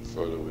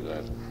further with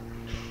that.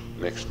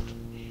 Next.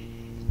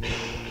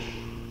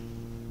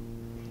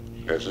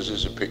 Yes, this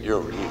is a picture.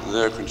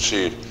 There you can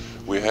see it.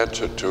 We had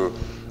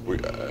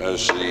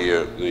as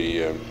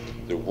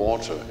the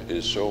water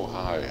is so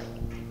high,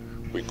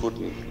 we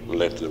couldn't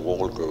let the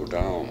wall go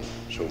down,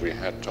 so we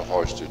had to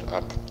hoist it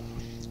up,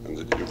 and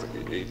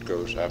it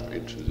goes up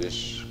into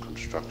this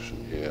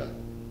construction here.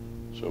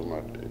 So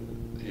much.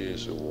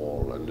 Here's a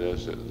wall, and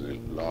there's the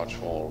large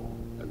hall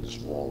and the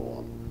small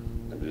one,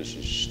 and this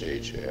is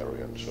stage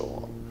area and so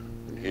on.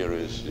 And here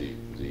is the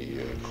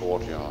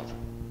courtyard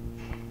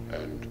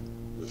and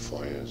the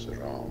foyers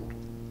around.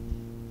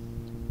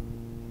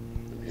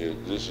 And here,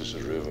 this is a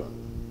river,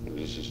 and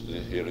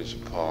here is a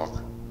park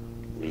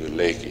with a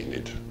lake in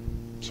it.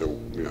 So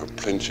we have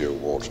plenty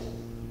of water.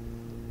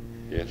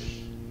 Yes.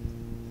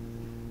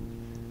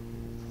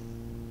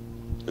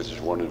 This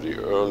is one of the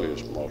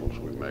earliest models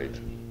we made,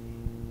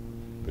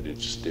 but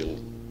it's still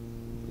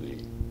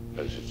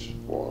as it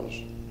was.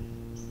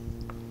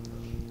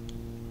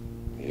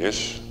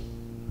 Yes.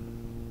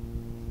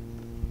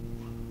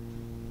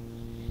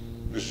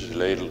 This is the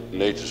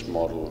latest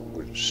model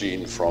we've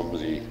seen from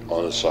the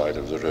other side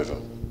of the river,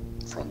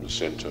 from the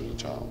center of the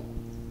town,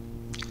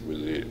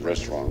 with the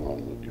restaurant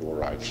on your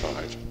right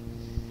side,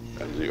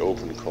 and the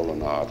open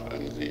colonnade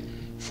and the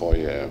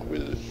foyer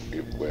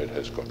where it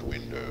has got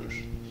windows.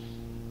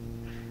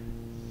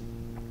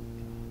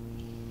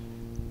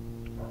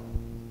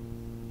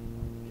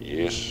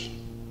 Yes.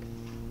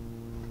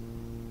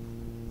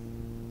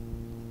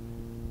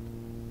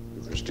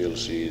 You can still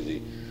see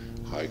the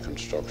high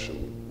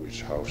construction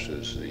which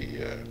houses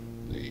the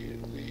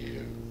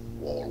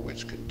wall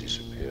which can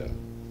disappear.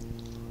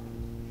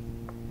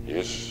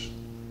 Yes.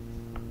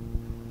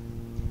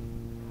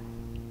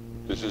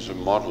 This is a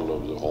model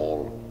of the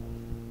hall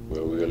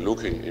where we are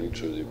looking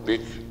into the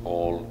big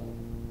hall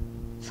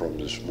from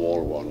the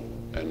small one,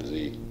 and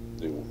the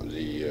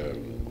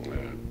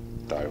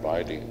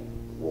dividing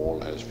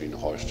wall has been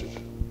hoisted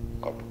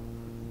up,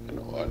 and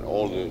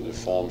all the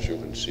forms you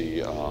can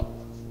see are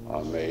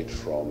made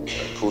from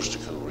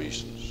acoustical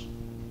reasons.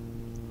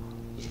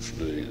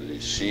 The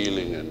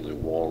ceiling and the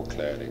wall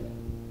cladding.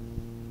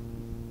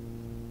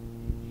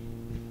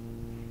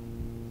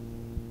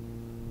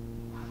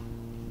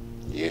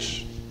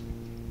 Yes.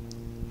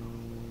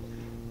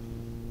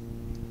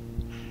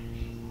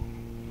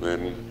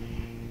 Then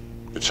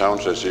it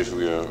sounds as if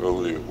we are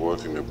only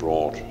working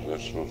abroad.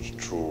 That's not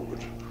true,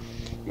 but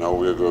now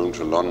we are going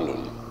to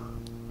London,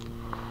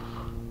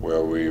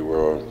 where we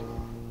were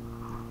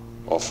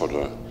offered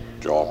a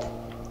job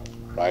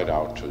right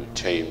out to the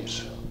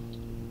Thames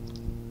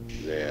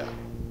there,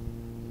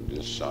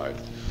 this side.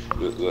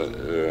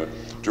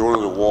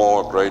 During the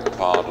war, a great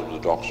part of the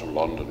docks of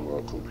London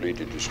were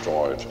completely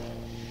destroyed,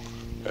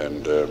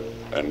 and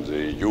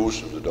the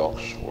use of the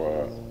docks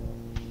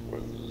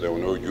there were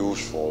no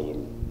use for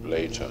them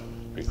later,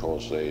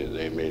 because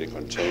they made a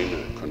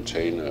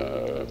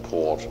container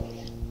port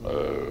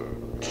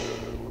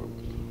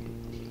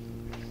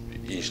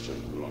east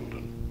of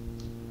London,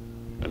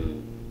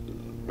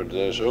 but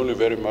there's only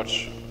very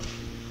much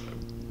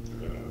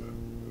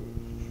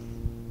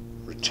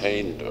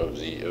retained of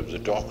the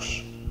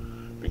docks,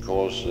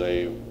 because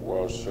they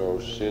were so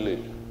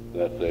silly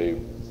that they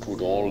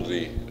put all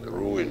the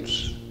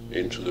ruins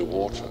into the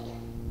water,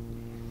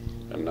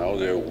 and now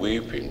they're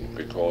weeping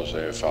because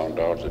they have found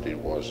out that it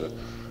was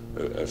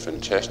a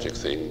fantastic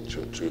thing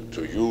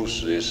to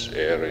use this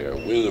area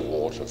with the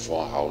water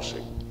for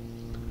housing.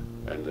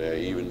 And they're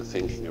even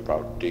thinking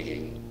about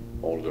digging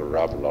all the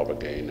rubble up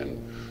again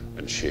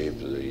and shape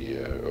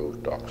the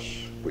old docks,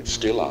 which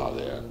still are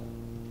there,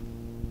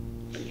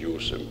 and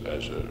use them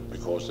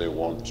because they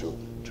want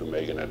to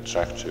make an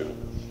attractive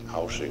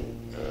housing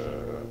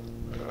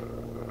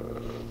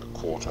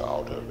quarter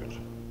out of it.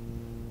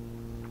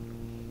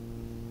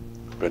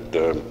 But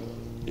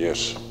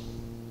yes,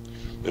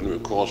 then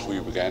of course we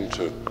began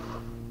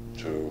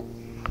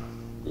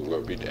we were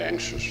a bit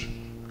anxious,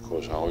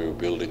 because how are you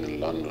building in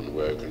London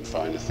where you can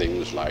find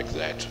things like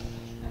that,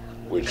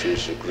 which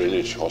is a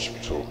Greenwich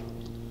hospital?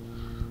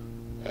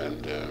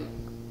 And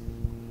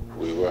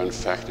we were in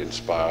fact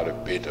inspired a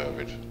bit of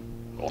it,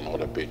 or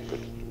not a bit, but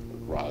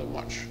rather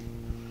much.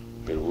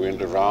 But we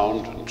went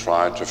around and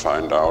tried to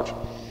find out,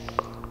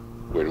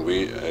 when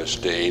we as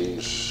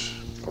Danes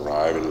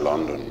arrive in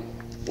London,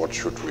 what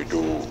should we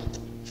do?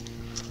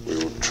 We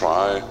would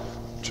try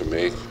to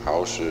make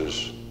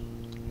houses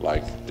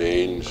like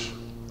Danes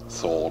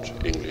thought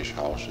English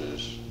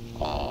houses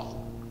are,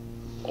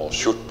 or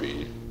should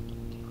be.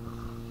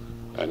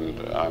 And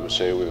I must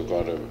say we've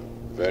got a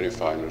very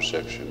fine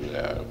reception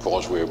there. Of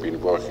course, we have been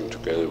working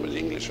together with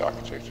English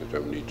architects, I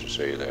don't need to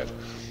say that.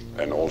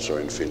 And also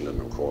in Finland,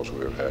 of course,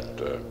 we have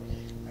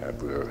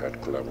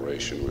had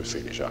collaboration with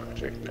Finnish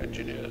architects and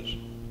engineers.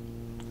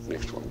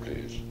 Next one,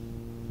 please.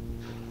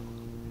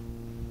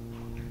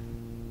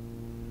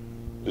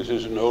 This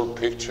is an old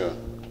picture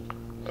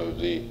of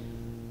the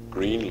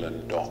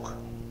Greenland dock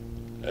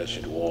as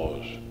it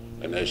was,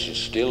 and as it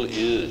still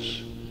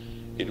is.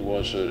 It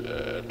was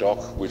a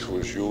dock which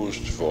was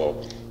used for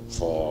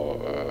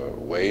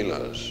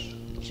whalers,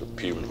 so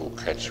people who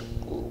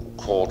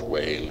caught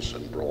whales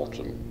and brought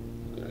them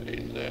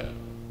in there.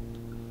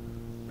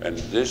 And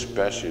this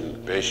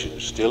basin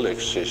still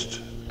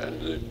exists,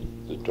 and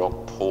the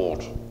dock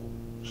port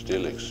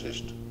still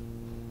exists.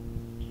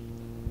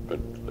 But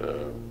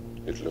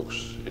there's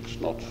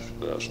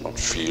not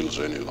fields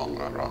any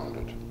longer around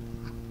it.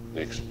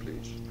 Next,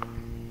 please.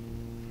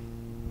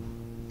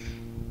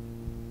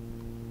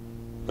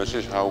 This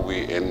is how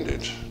we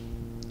ended.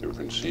 You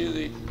can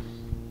see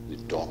the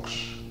docks,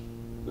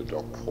 the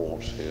dock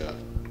ports here,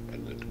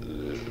 and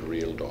the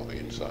real dock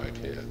inside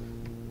here,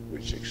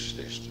 which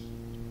exist.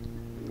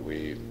 And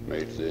we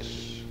made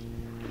this,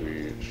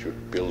 we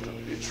should build,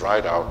 it's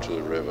right out to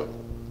the river,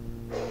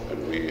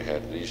 and we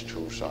had these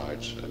two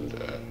sides and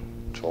a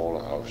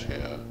taller house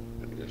here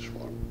and this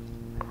one.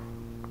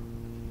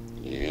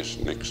 Yes,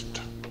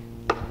 next.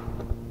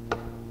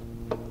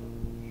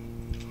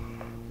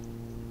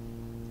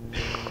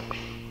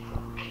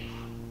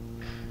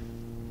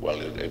 Well,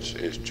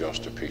 it's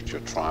just a picture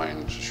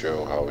trying to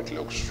show how it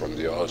looks from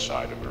the other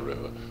side of the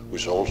river,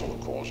 which also, of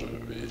course,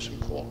 is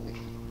important.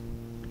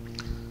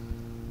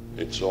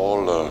 It's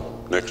all,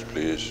 next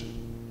please.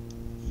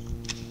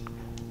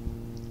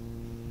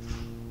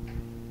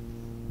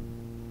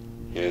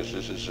 Yes,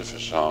 this is the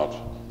facade.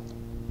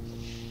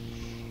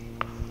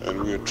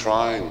 And we're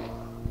trying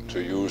to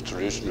use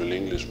traditional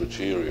English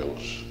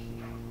materials.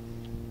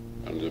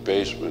 And the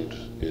basement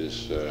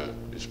is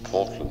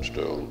Portland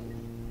stone.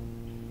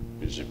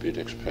 It's a bit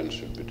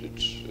expensive, but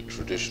it's a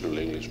traditional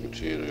English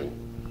material.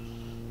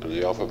 And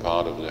the upper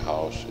part of the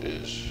house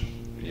is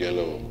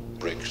yellow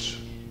bricks,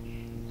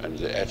 and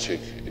the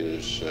attic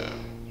is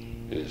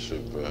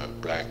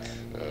of black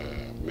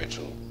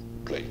metal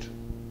plate.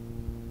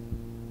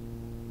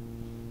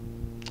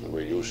 And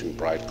we're using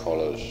bright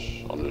colors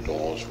on the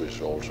doors,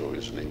 which also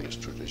is an English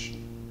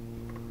tradition.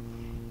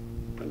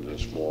 And the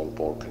small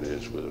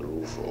balconies with a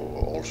roof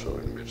also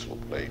in metal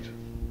plate.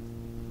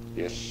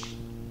 Yes.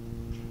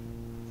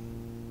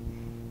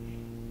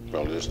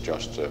 Well, it's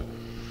just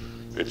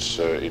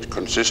it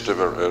consists of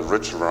a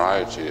rich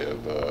variety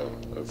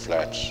of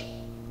flats,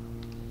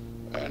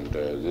 and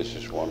this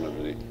is one of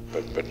the.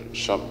 But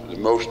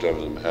most of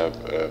them have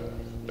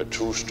a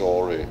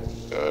two-story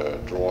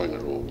drawing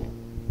room,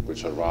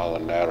 which are rather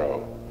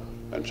narrow,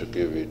 and to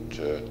give it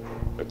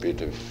a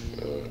bit of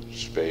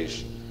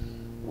space,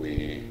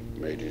 we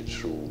made it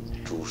through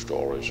 2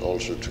 stories,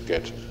 also to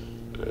get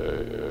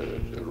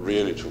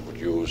really to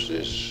produce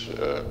this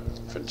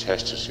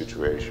fantastic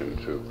situation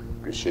to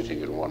be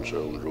sitting in one's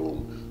own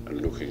room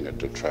and looking at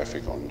the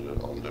traffic on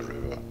the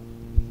river,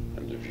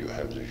 and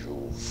have the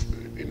view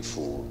in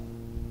full.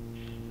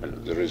 And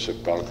there is a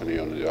balcony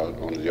on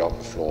the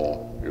upper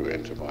floor. You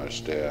enter by a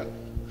stair,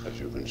 as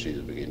you can see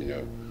the beginning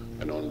of,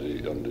 and on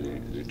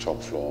the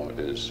top floor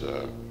is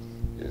of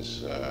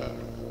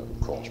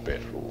course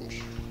bedrooms.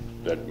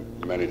 There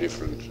are many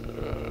different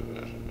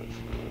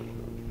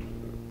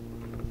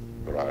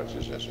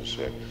varieties, as I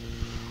said,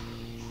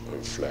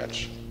 of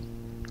flats.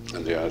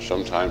 And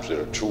sometimes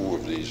there are 2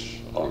 of these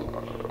on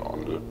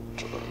the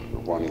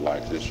one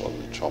like this on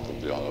the top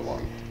of the other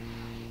one,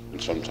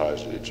 and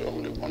sometimes it's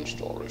only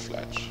 1-story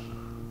flats.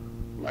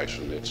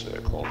 Maisonnettes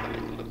they're called in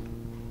England.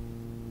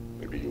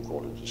 Maybe you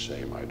call it the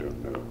same, I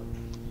don't know.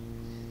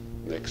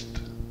 Next.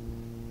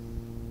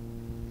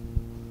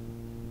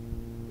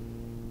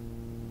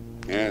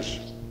 Yes.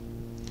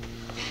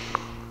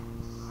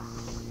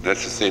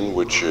 That's a thing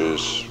which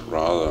is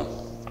rather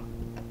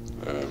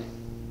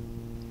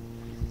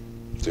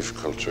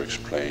difficult to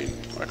explain.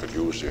 I could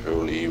use the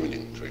whole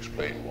evening to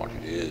explain what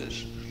it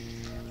is.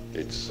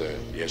 It's,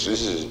 yes,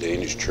 this is a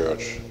Danish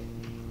church,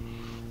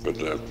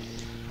 but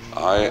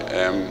I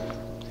am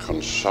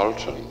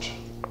consultant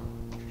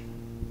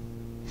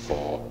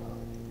for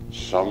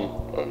some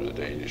of the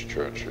Danish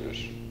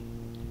churches.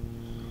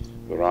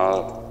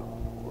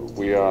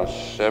 We are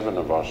 7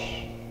 of us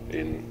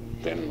in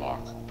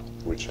Denmark,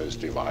 which has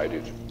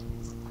divided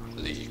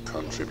the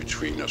country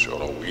between us.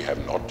 Although we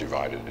have not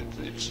divided it,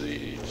 it's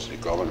the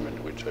government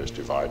which has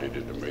divided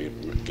it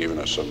and given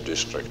us some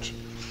districts.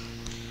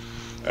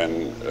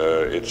 And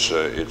it's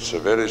a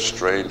very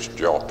strange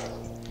job.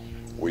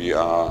 We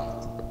are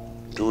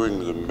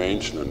doing the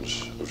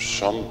maintenance of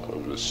some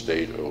of the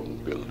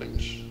state-owned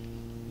buildings,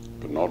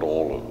 but not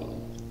all of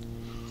them.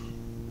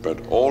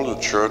 But all the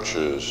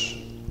churches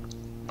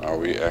are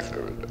we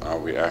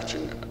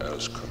acting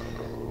as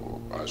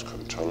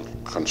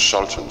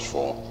consultants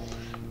for,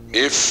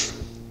 if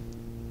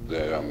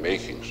they are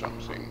making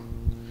something.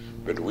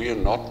 But we are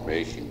not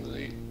making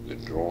the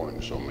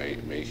drawings or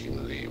making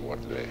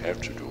what they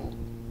have to do.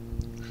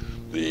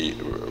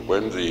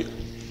 When there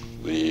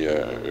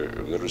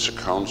is a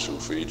council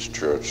for each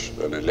church,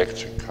 an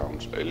elected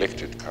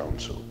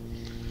council,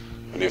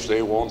 and if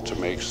they want to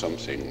make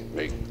something,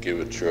 give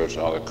a church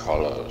other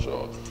colors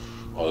or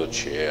other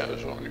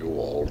chairs or new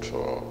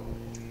altar,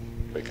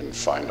 they can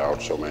find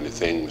out so many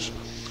things.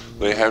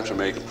 they have to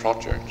make a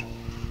project,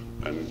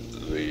 and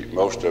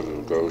most of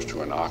them goes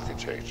to an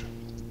architect.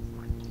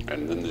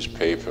 And then this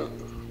paper,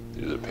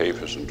 the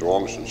papers and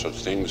drawings and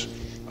such things,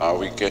 are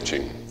we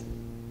getting,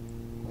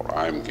 or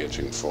I'm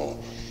getting for,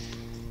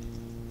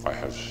 I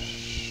have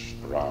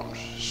around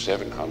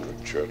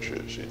 700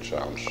 churches. It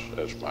sounds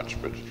as much,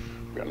 but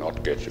we are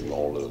not getting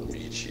all of them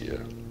each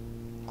year.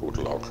 Good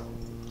luck.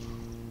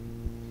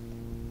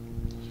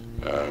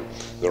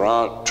 There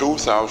are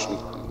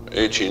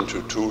 18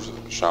 to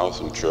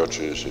 2,000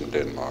 churches in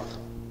Denmark.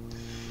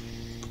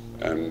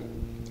 And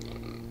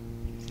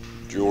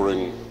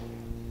during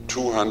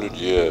 200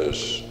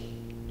 years,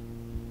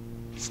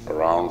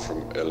 around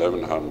from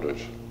 1100,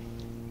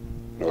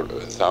 no,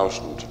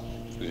 1,000,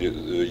 the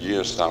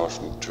years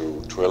 1,000 to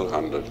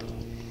 1,200,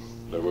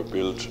 there were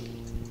built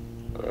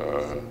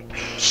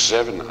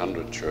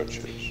 700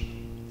 churches.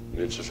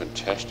 And it's a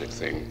fantastic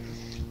thing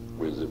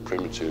with the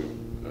primitive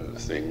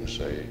things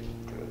they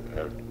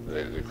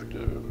could,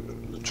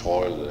 the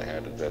toil they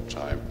had at that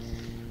time,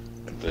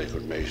 and they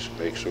could make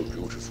so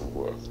beautiful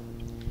work.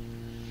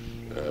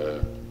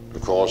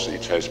 Of course,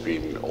 it has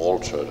been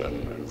altered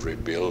and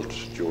rebuilt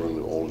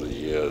during all the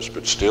years,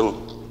 but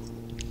still,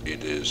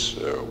 it is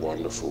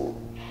wonderful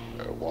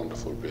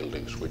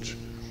buildings which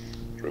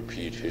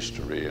repeat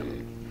history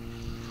and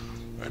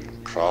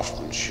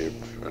craftsmanship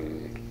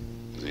and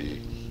the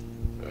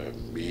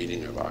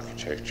meaning of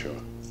architecture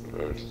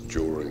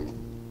during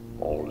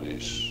all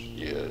these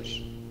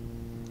years.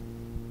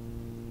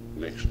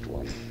 Next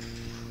one.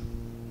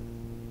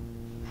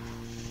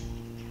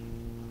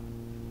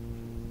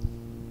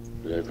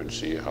 There you can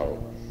see how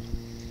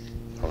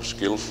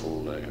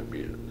skillful they have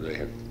been. They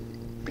have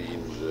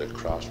been the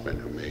craftsmen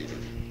who made it.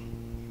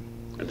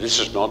 And this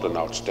is not an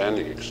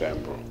outstanding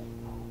example.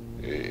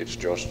 It's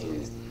just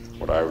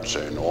what I would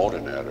say an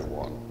ordinary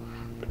one.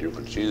 But you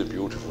can see the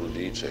beautiful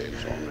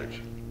details on it.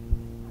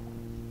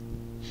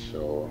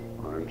 So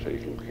I'm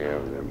taking care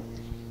of them.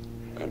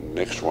 And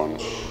next one.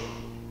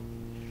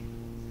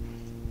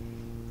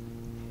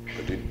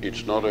 But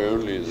it's not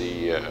only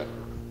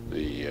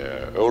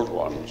the old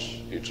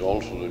ones, it's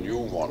also the new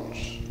ones.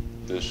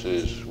 This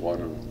is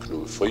one of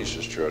Knud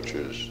Friese's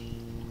churches,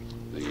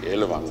 the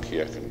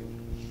Ellevangkirken,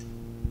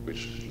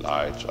 which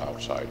lies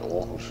outside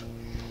Aarhus.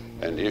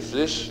 And if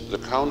the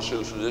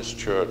councils of this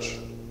church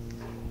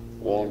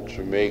want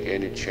to make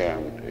any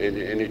change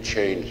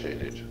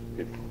in it,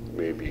 it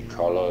may be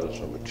colors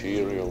or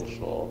materials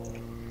or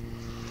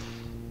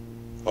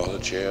other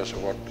chairs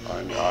or what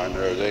I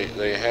know,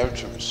 they have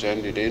to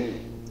send it in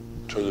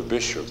to the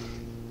bishop,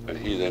 and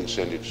he then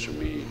sends it to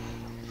me,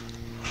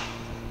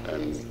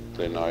 and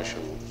then I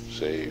shall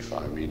say if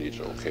I mean it's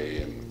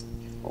okay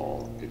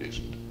or it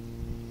isn't.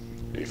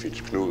 If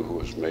it's Knud who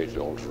has made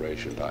the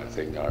alteration, I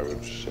think I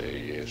would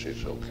say yes,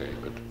 it's okay,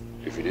 but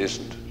if it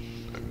isn't,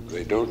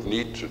 they don't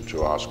need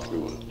to ask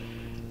Knud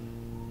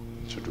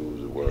to do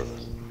the work.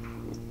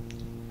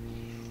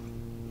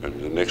 And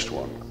the next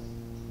one,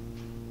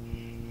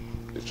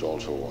 it's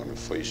also one of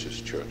Friese's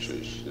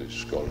churches, the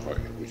sculpture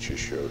which he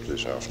showed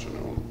this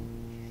afternoon.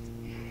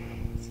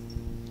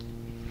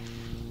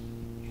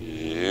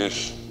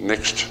 Yes,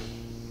 next.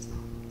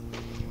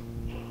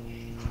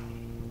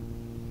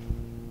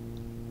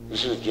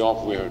 This is a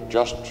job we have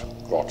just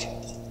got,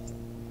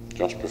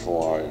 just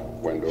before I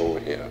went over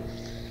here.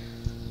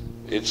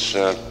 It's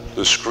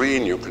the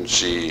screen you can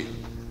see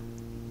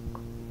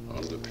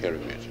on the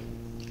pyramid.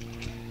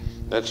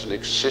 That's an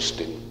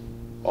existing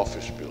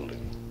office building,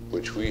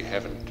 which we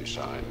haven't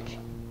designed.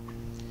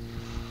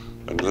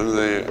 And then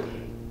they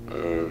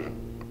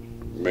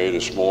made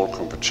a small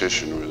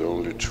competition with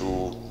only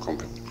two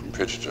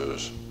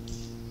competitors.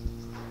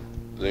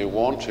 They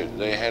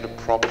had a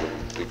problem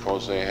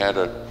because they had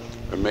a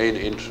main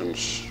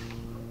entrance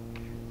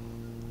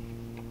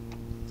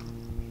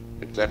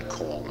at that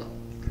corner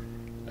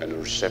and a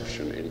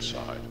reception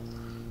inside.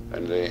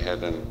 And they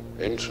had an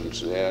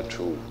entrance there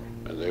too,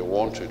 and they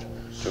wanted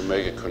to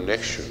make a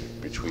connection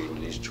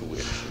between these two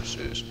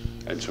entrances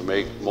and to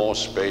make more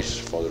space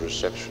for the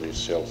reception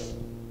itself.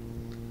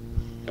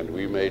 And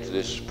we made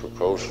this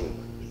proposal,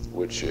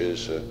 which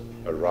is a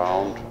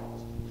round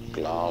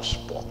glass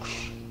box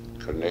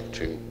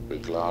connecting the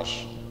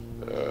glass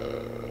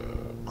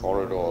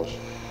corridors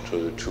to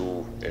the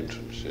two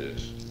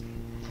entrances.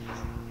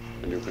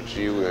 And you can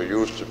see we have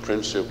used the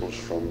principles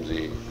from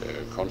the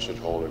concert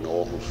hall in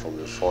Aarhus, from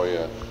the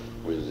foyer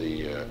with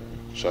the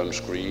sun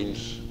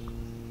screens,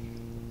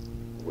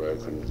 where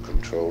you can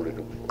control it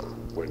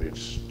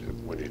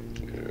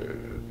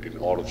in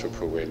order to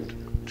prevent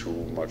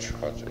too much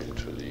hot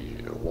into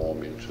the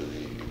warm into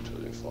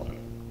the foyer.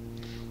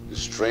 The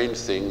strange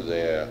thing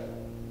there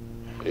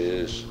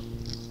is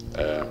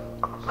a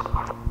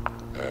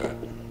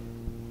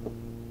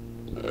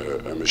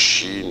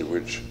machine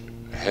which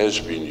has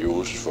been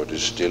used for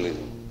distilling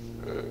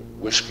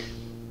whiskey,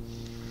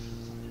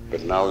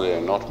 but now they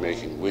are not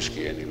making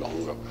whiskey any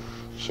longer,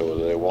 so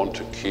they want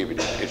to keep it.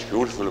 It's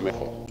beautiful,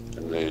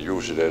 and they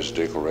use it as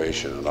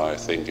decoration, and I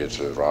think it's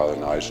a rather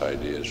nice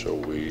idea, so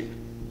we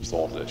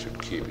thought they should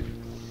keep it.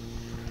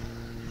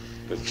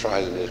 Let's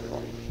try the next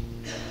one.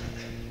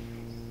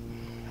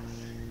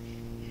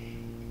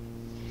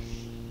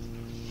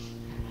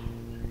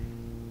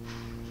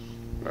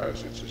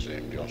 Yes, it's the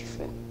same,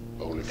 just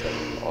only from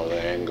another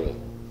angle.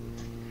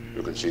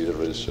 You can see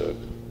there is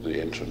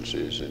the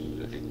entrances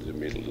in the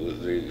middle.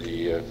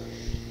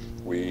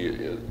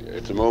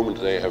 At the moment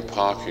they have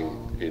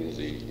parking in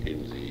the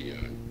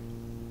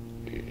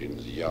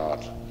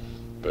yard,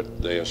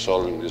 but they are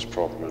solving this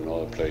problem in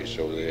another place.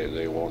 So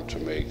they want to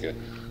make a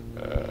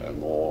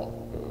more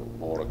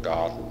a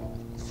garden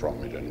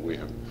from it, and we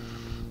have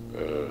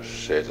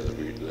said that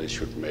they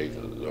should make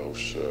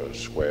those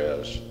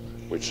squares,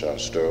 which are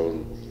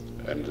stone,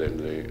 and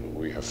then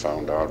we have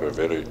found out a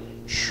very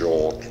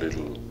short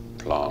little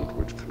plant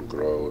which can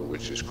grow and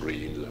which is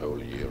green the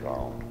whole year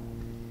round.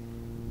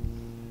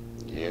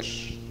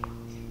 Yes.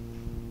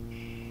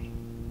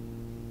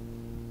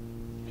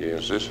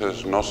 Yes, this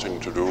has nothing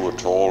to do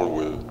at all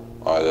with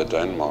either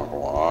Denmark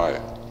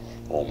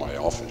or my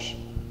office.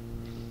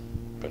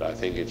 But I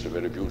think it's a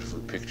very beautiful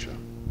picture.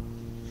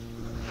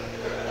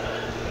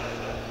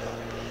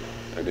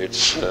 And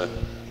it's a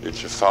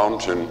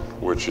fountain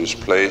which is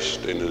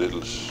placed in a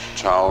little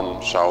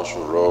town south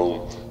of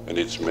Rome, and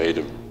it's made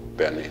of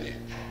Bernini.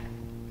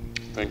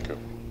 Thank you.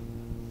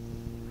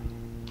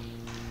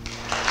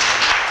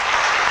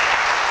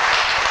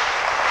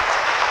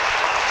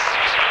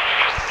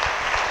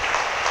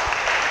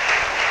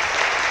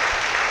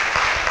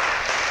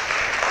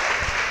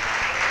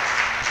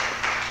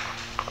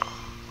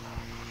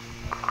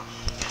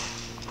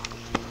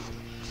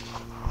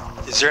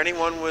 Is there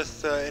anyone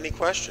with any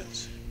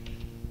questions?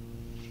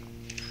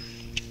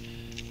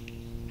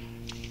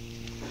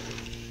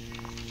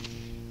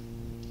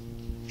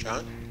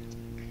 John?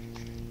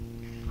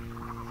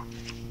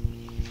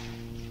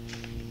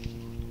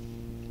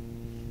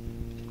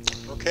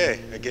 Okay,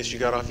 I guess you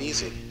got off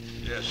easy.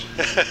 Yes.